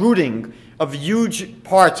uprooting of huge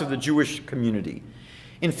parts of the Jewish community.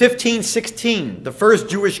 In 1516, the first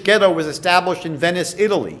Jewish ghetto was established in Venice,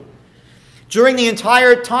 Italy. During the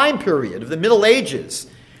entire time period of the Middle Ages,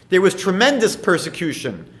 there was tremendous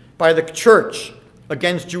persecution by the church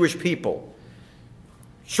against Jewish people.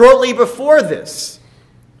 Shortly before this,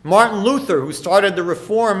 Martin Luther, who started the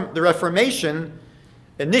Reformation,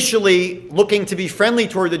 initially looking to be friendly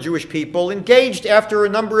toward the Jewish people, engaged after a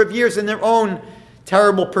number of years in their own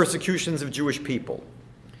terrible persecutions of Jewish people.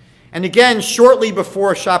 And again, shortly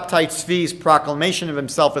before Shabbetai Tzvi's proclamation of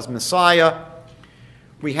himself as Messiah,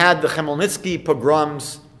 we had the Chmielnicki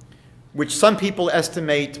pogroms, which some people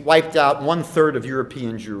estimate wiped out 1/3 of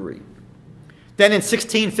European Jewry. Then in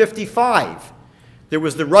 1655, there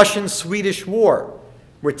was the Russian-Swedish War,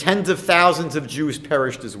 where tens of thousands of Jews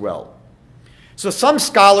perished as well. So some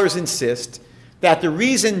scholars insist that the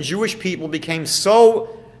reason Jewish people became so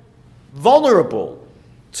vulnerable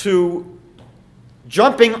to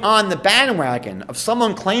jumping on the bandwagon of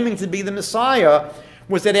someone claiming to be the Messiah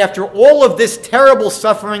was that after all of this terrible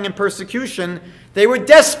suffering and persecution, they were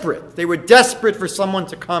desperate. They were desperate for someone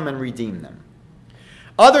to come and redeem them.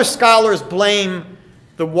 Other scholars blame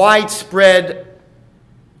the widespread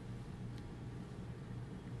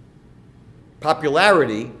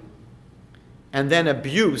popularity and then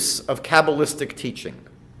abuse of Kabbalistic teaching.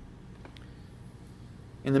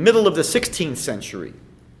 In the middle of the 16th century,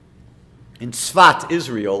 in Tzfat,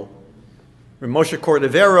 Israel, where Moshe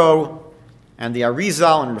Cordovero and the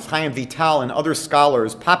Arizal and Rav Chaim Vital and other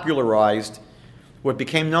scholars popularized what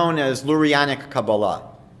became known as Lurianic Kabbalah,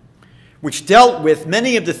 which dealt with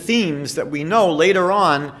many of the themes that we know later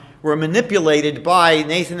on were manipulated by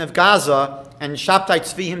Nathan of Gaza and Shabbetai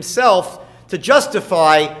Tzvi himself to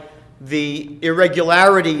justify the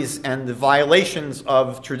irregularities and the violations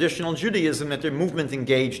of traditional Judaism that their movement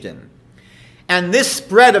engaged in. And this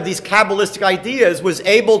spread of these Kabbalistic ideas was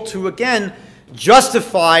able to, again,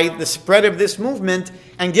 justify the spread of this movement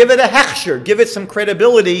and give it a hechsher, give it some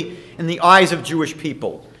credibility in the eyes of Jewish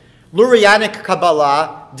people. Lurianic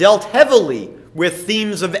Kabbalah dealt heavily with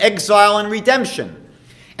themes of exile and redemption.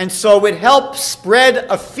 And so it helped spread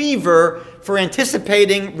a fever for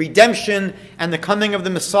anticipating redemption and the coming of the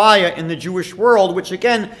Messiah in the Jewish world, which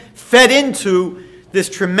again fed into this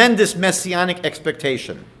tremendous Messianic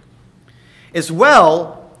expectation. As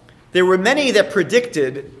well, there were many that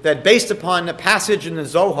predicted that based upon the passage in the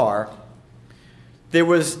Zohar, there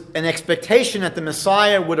was an expectation that the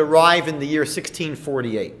Messiah would arrive in the year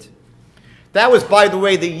 1648. That was, by the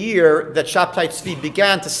way, the year that Shabbetai Tzvi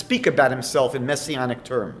began to speak about himself in Messianic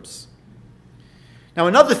terms. Now,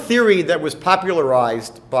 another theory that was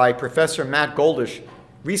popularized by Professor Matt Goldish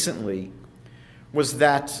recently was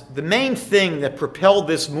that the main thing that propelled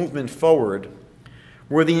this movement forward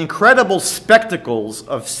were the incredible spectacles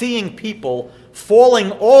of seeing people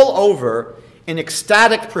falling all over in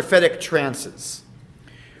ecstatic prophetic trances.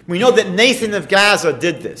 We know that Nathan of Gaza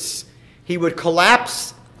did this. He would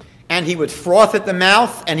collapse, and he would froth at the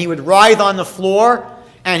mouth, and he would writhe on the floor,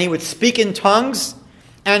 and he would speak in tongues,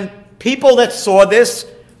 and people that saw this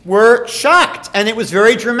were shocked, and it was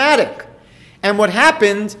very dramatic. And what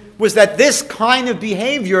happened was that this kind of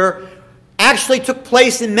behavior actually took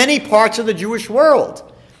place in many parts of the Jewish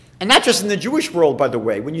world. And not just in the Jewish world, by the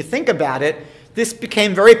way. When you think about it, this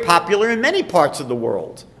became very popular in many parts of the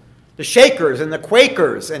world. The Shakers and the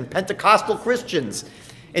Quakers and Pentecostal Christians.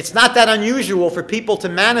 It's not that unusual for people to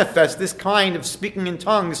manifest this kind of speaking in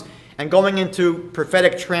tongues and going into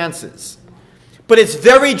prophetic trances. But it's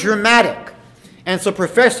very dramatic. And so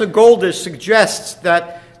Professor Goldish suggests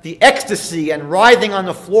that the ecstasy and writhing on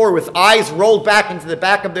the floor with eyes rolled back into the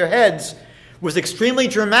back of their heads was extremely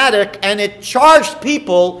dramatic, and it charged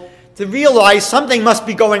people to realize something must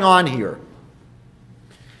be going on here.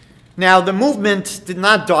 Now, the movement did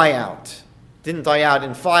not die out. Didn't die out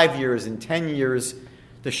in 5 years, in 10 years.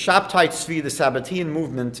 The Shabbetai Tzvi, the Sabbatean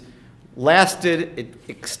movement, lasted, it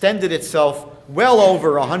extended itself well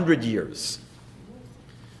over 100 years.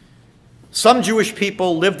 Some Jewish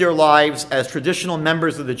people lived their lives as traditional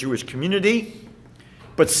members of the Jewish community,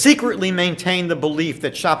 but secretly maintained the belief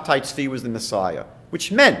that Shabbetai Tzvi was the Messiah,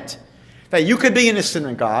 which meant that you could be in a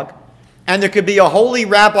synagogue, and there could be a holy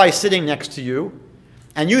rabbi sitting next to you,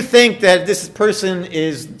 and you think that this person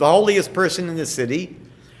is the holiest person in the city,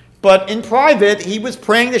 but in private, he was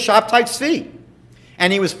praying to Shabbetai Tzvi,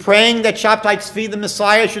 and he was praying that Shabbetai Tzvi, the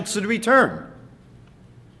Messiah, should soon return.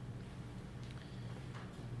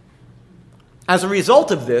 As a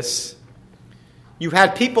result of this, you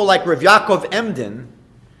had people like Rav Yaakov Emden,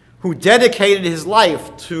 who dedicated his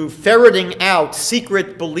life to ferreting out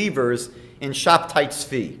secret believers in Shabbetai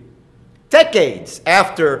Tzvi. Decades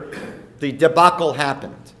after the debacle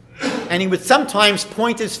happened. And he would sometimes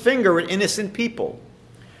point his finger at innocent people.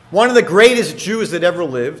 One of the greatest Jews that ever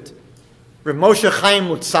lived, Rav Moshe Chaim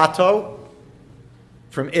Luzzatto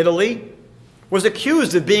from Italy, was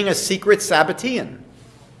accused of being a secret Sabbatean.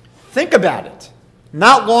 Think about it.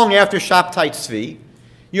 Not long after Shabbetai Tzvi,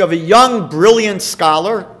 you have a young, brilliant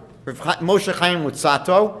scholar, Rav Moshe Chaim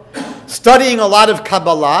Luzzatto, studying a lot of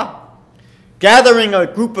Kabbalah, gathering a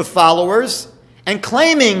group of followers, and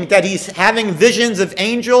claiming that he's having visions of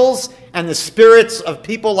angels and the spirits of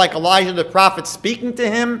people like Elijah the prophet speaking to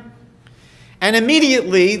him. And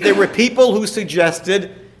immediately there were people who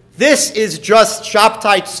suggested this is just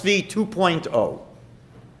Shabbetai Tzvi 2.0.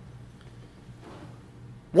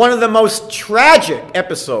 One of the most tragic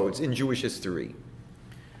episodes in Jewish history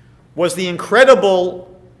was the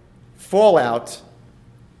incredible fallout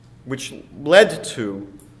which led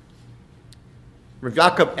to Rav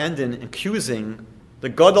Yaakov Emden accusing the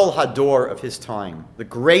Gadol Hador of his time, the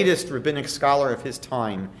greatest rabbinic scholar of his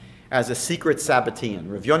time, as a secret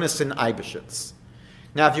Sabbatean, Rav Yonason Eibeshitz.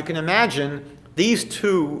 Now, if you can imagine, these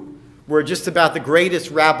two were just about the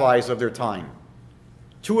greatest rabbis of their time.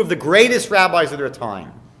 Two of the greatest rabbis of their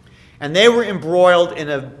time. And they were embroiled in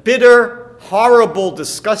a bitter, horrible,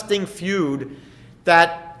 disgusting feud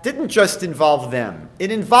that didn't just involve them.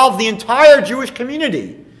 It involved the entire Jewish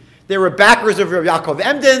community. They were backers of Rav Yaakov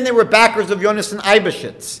Emden, they were backers of Yonason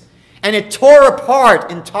Eibeshitz. And it tore apart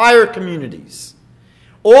entire communities.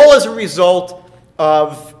 All as a result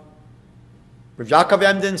of Rav Yaakov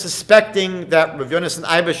Emden suspecting that Rav Yonason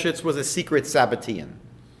Eibeshitz was a secret Sabbatean.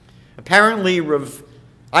 Apparently, Rav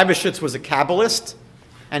Eibeshitz was a Kabbalist,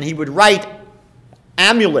 and he would write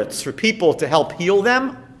amulets for people to help heal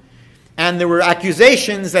them. And there were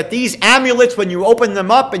accusations that these amulets, when you opened them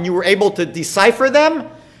up and you were able to decipher them,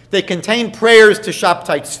 they contained prayers to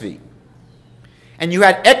Shabbetai Tzvi. And you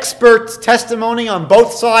had expert testimony on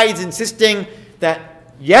both sides insisting that,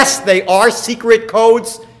 yes, they are secret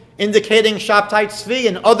codes indicating Shabbetai Tzvi,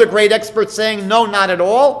 and other great experts saying, no, not at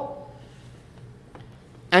all.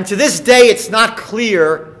 And to this day, it's not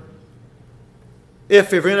clear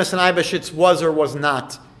if Rav Yonason Eibeshitz was or was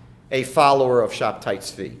not a follower of Shabbetai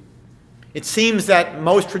Tzvi. It seems that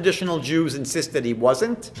most traditional Jews insist that he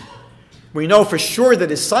wasn't. We know for sure that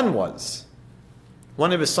his son was.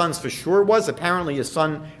 One of his sons for sure was. Apparently his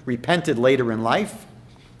son repented later in life.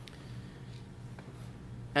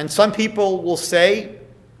 And some people will say,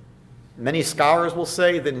 many scholars will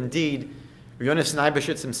say, that indeed Rav Yonason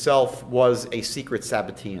Eibeshitz himself was a secret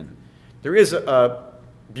Sabbatean. There is a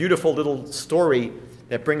beautiful little story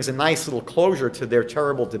that brings a nice little closure to their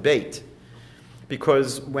terrible debate.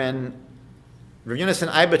 Because when Rav Yonason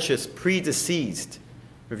Eibeshitz predeceased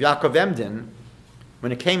Rav Yaakov Emden,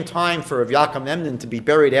 when it came time for Rav Yaakov Emden to be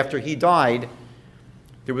buried after he died,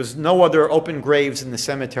 there was no other open graves in the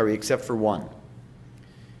cemetery except for one.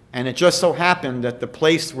 And it just so happened that the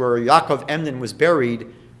place where Yaakov Emden was buried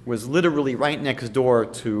was literally right next door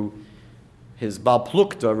to his Baal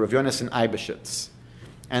Plukta, Rav Yonason Eibeshitz.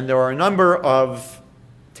 And there are a number of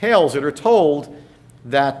tales that are told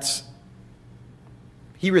that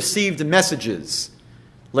he received messages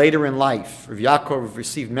later in life. Rav Yaakov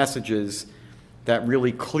received messages that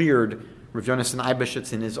really cleared Rav Yonason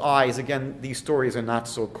Eibeshitz in his eyes. Again, these stories are not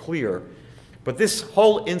so clear. But this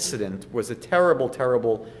whole incident was a terrible,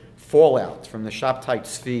 terrible fallout from the Shabbetai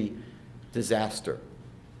Tzvi disaster.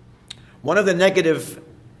 One of the negative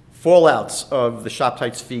fallouts of the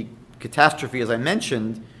Shabbetai Tzvi catastrophe, as I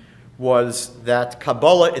mentioned, was that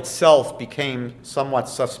Kabbalah itself became somewhat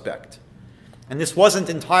suspect. And this wasn't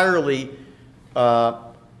entirely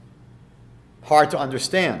hard to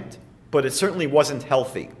understand, but it certainly wasn't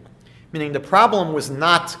healthy. Meaning the problem was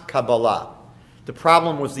not Kabbalah. The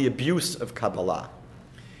problem was the abuse of Kabbalah.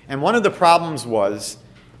 And one of the problems was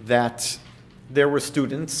that there were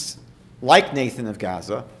students like Nathan of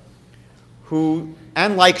Gaza who,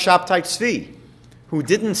 and like Shabbetai Tzvi, who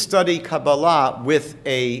didn't study Kabbalah with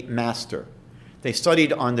a master. They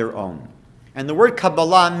studied on their own. And the word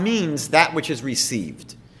Kabbalah means that which is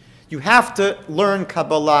received. You have to learn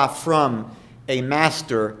Kabbalah from a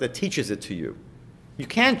master that teaches it to you. You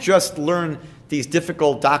can't just learn these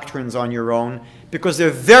difficult doctrines on your own because they're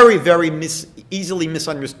very, very easily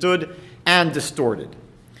misunderstood and distorted.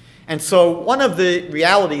 And so one of the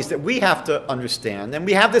realities that we have to understand, and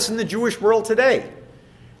we have this in the Jewish world today,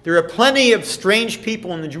 there are plenty of strange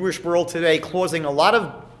people in the Jewish world today causing a lot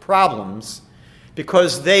of problems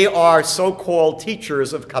because they are so-called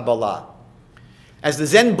teachers of Kabbalah. As the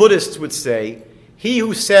Zen Buddhists would say, he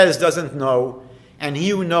who says doesn't know, and he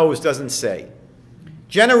who knows doesn't say.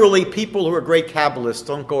 Generally, people who are great Kabbalists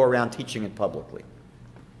don't go around teaching it publicly.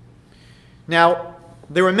 Now,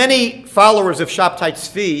 there were many followers of Shabbetai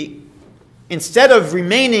Tzvi. Instead of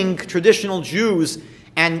remaining traditional Jews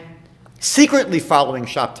and secretly following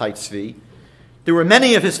Shabbetai Tzvi, there were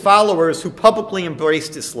many of his followers who publicly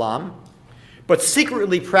embraced Islam, but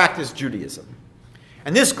secretly practiced Judaism.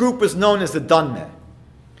 And this group was known as the Dunmeh.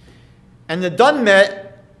 And the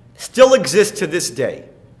Dunmeh still exists to this day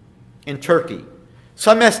in Turkey.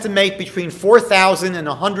 Some estimate between 4,000 and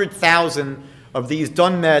 100,000 of these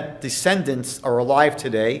Dunmeh descendants are alive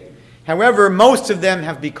today. However, most of them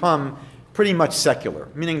have become pretty much secular,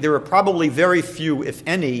 meaning there are probably very few, if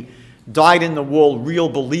any, dyed-in-the-wool real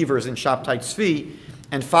believers in Shabbetai Tzvi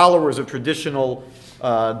and followers of traditional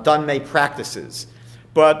Dunmeh practices.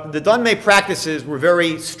 But the Dunmeh practices were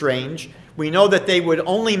very strange. We know that they would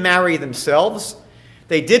only marry themselves.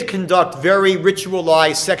 They did conduct very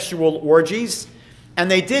ritualized sexual orgies, and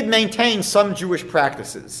they did maintain some Jewish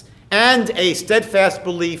practices and a steadfast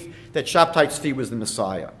belief that Shabbetai Tzvi was the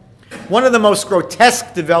Messiah. One of the most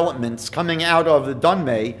grotesque developments coming out of the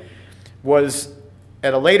Dunmeh was,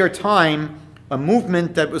 at a later time, a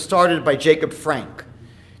movement that was started by Jacob Frank.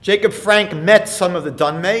 Jacob Frank met some of the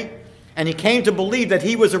Dunmeh, and he came to believe that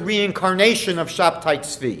he was a reincarnation of Shabbetai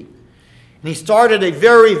Tzvi. And he started a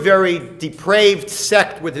very, very depraved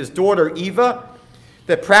sect with his daughter Eva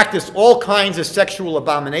that practiced all kinds of sexual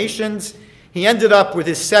abominations. He ended up with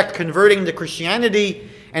his sect converting to Christianity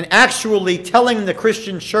and actually telling the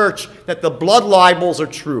Christian church that the blood libels are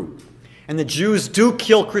true. And the Jews do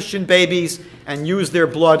kill Christian babies and use their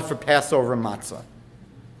blood for Passover matzah.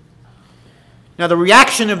 Now, the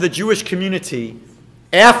reaction of the Jewish community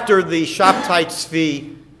after the Shabbetai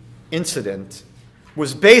Tzvi incident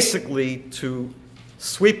was basically to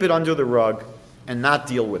sweep it under the rug and not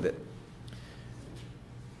deal with it.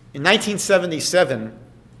 In 1977,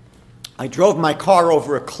 I drove my car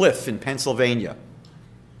over a cliff in Pennsylvania.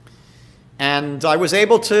 And I was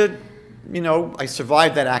able to, I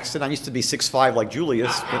survived that accident. I used to be 6'5" like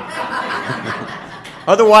Julius, but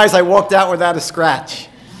otherwise I walked out without a scratch.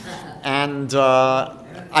 And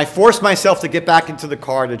I forced myself to get back into the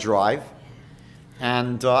car to drive,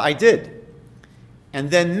 and I did.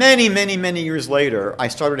 And then many, many, many years later, I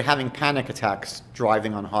started having panic attacks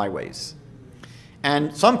driving on highways.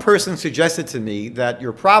 And some person suggested to me that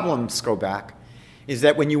your problem, Skobac, is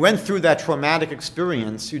that when you went through that traumatic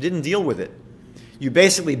experience, you didn't deal with it. You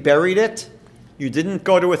basically buried it. You didn't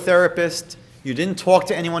go to a therapist. You didn't talk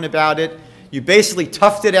to anyone about it. You basically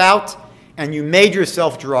toughed it out, and you made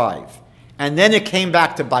yourself drive. And then it came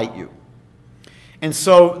back to bite you. And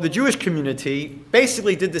so the Jewish community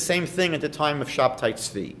basically did the same thing at the time of Shabbetai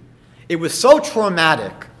Tzvi. It was so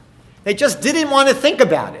traumatic, they just didn't want to think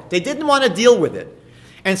about it. They didn't want to deal with it.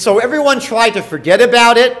 And so everyone tried to forget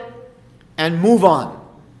about it and move on.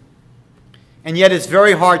 And yet it's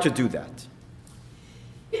very hard to do that.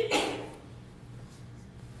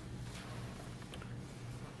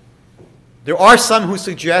 There are some who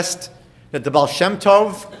suggest that the Baal Shem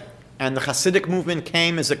Tov and the Hasidic movement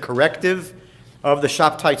came as a corrective of the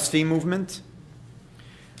Shabbetai Tzvi movement.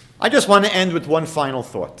 I just want to end with one final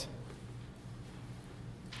thought.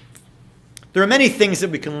 There are many things that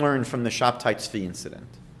we can learn from the Shabbetai Tzvi incident.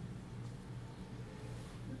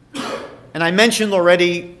 And I mentioned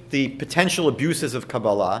already the potential abuses of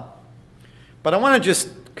Kabbalah, but I want to just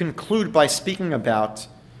conclude by speaking about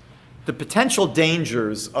the potential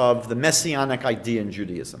dangers of the Messianic idea in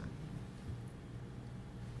Judaism.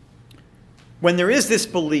 When there is this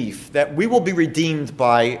belief that we will be redeemed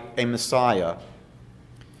by a Messiah,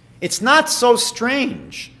 it's not so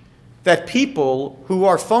strange that people who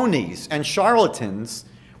are phonies and charlatans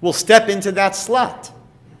will step into that slot.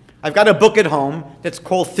 I've got a book at home that's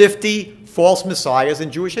called 50 False Messiahs in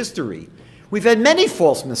Jewish History. We've had many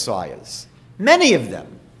false messiahs, many of them.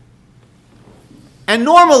 And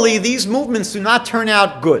normally these movements do not turn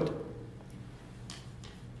out good.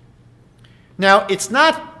 Now, it's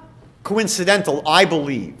not coincidental, I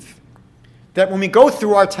believe, that when we go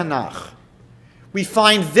through our Tanakh, we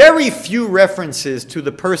find very few references to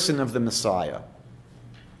the person of the Messiah.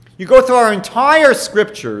 You go through our entire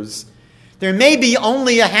scriptures, there may be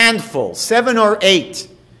only a handful, 7 or 8,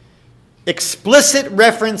 explicit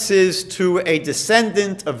references to a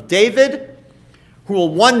descendant of David who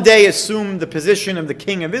will one day assume the position of the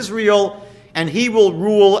king of Israel, and he will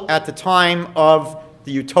rule at the time of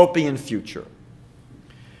the utopian future.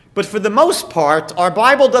 But for the most part, our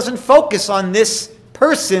Bible doesn't focus on this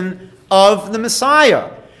person of the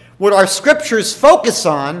Messiah. What our scriptures focus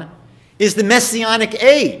on is the Messianic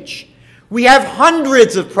age. We have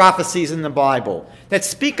hundreds of prophecies in the Bible that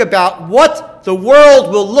speak about what the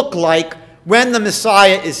world will look like when the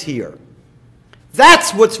Messiah is here.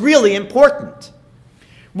 That's what's really important.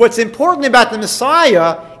 What's important about the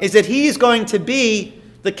Messiah is that he is going to be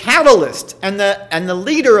the catalyst and the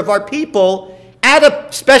leader of our people at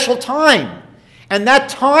a special time. And that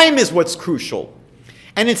time is what's crucial.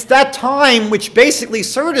 And it's that time which basically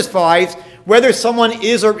certifies whether someone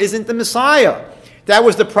is or isn't the Messiah. That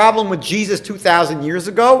was the problem with Jesus 2,000 years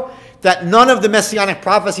ago, that none of the Messianic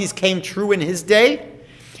prophecies came true in his day.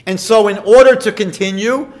 And so in order to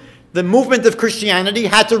continue, the movement of Christianity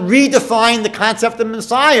had to redefine the concept of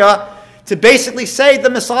Messiah to basically say the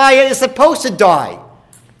Messiah is supposed to die.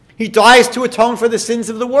 He dies to atone for the sins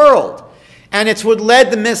of the world. And it's what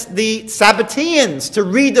led the Sabbateans to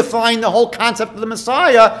redefine the whole concept of the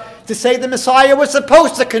Messiah, to say the Messiah was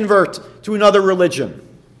supposed to convert to another religion.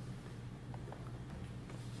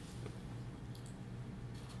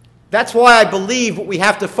 That's why I believe what we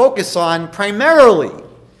have to focus on primarily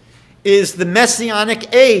is the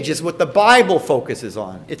Messianic age, is what the Bible focuses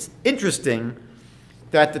on. It's interesting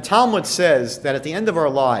that the Talmud says that at the end of our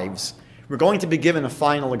lives, we're going to be given a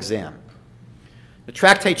final exam. The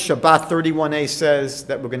tractate Shabbat 31a says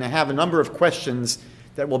that we're going to have a number of questions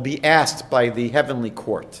that will be asked by the heavenly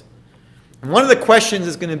court. And one of the questions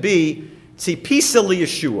is going to be, Tzipisa li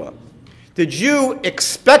Yeshua. Did you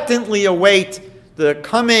expectantly await the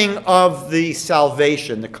coming of the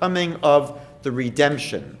salvation, the coming of the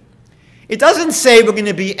redemption? It doesn't say we're going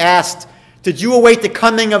to be asked, did you await the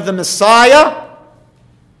coming of the Messiah?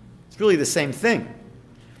 It's really the same thing.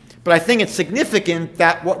 But I think it's significant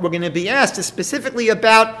that what we're going to be asked is specifically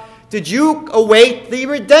about, did you await the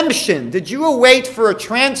redemption? Did you await for a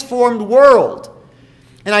transformed world?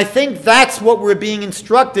 And I think that's what we're being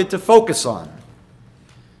instructed to focus on.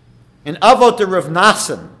 In Avot de Rav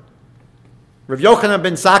Nassan, Rav Yochanan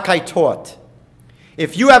ben Zakkai taught,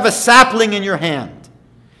 if you have a sapling in your hand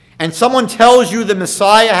and someone tells you the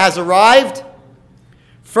Messiah has arrived,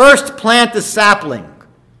 first plant the sapling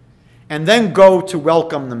and then go to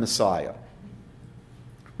welcome the Messiah.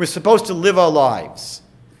 We're supposed to live our lives.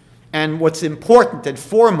 And what's important and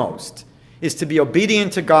foremost is to be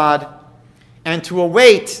obedient to God and to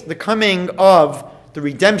await the coming of the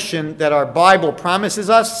redemption that our Bible promises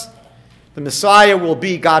us. The Messiah will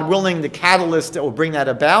be, God willing, the catalyst that will bring that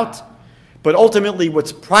about. But ultimately,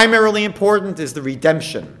 what's primarily important is the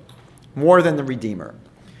redemption, more than the Redeemer.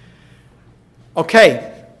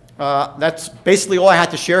 Okay, that's basically all I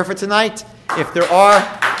had to share for tonight. If there are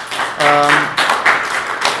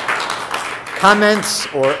comments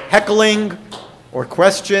or heckling or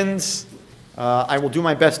questions, I will do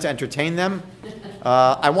my best to entertain them.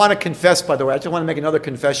 I want to confess, by the way, I just want to make another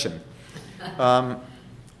confession.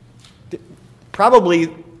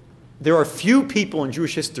 Probably there are few people in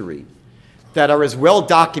Jewish history that are as well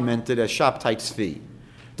documented as Shabbetai Tzvi.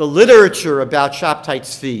 The literature about Shabbetai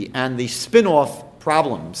Tzvi and the spin-off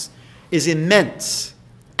problems is immense,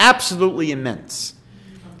 absolutely immense.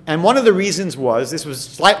 And one of the reasons was, this was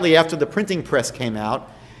slightly after the printing press came out,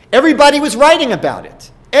 everybody was writing about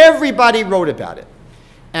it. Everybody wrote about it.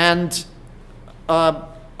 And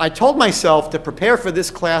I told myself to prepare for this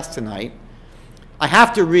class tonight, I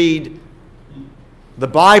have to read the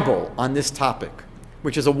Bible on this topic,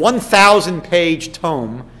 which is a 1,000-page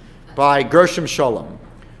tome by Gershom Scholem,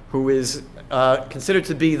 who is considered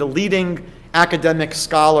to be the leading academic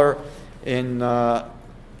scholar in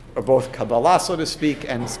both Kabbalah, so to speak,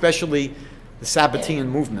 and especially the Sabbatean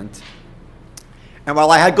movement. And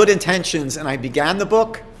while I had good intentions and I began the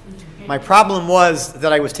book, my problem was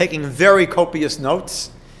that I was taking very copious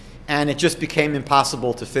notes, and it just became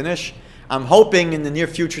impossible to finish. I'm hoping in the near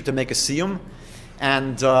future to make a siyum,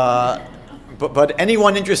 and but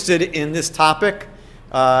anyone interested in this topic,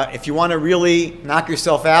 if you want to really knock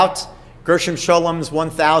yourself out, Gershom Scholem's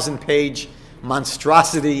 1,000-page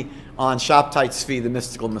monstrosity on Shabbetai Tzvi, the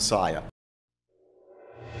mystical Messiah.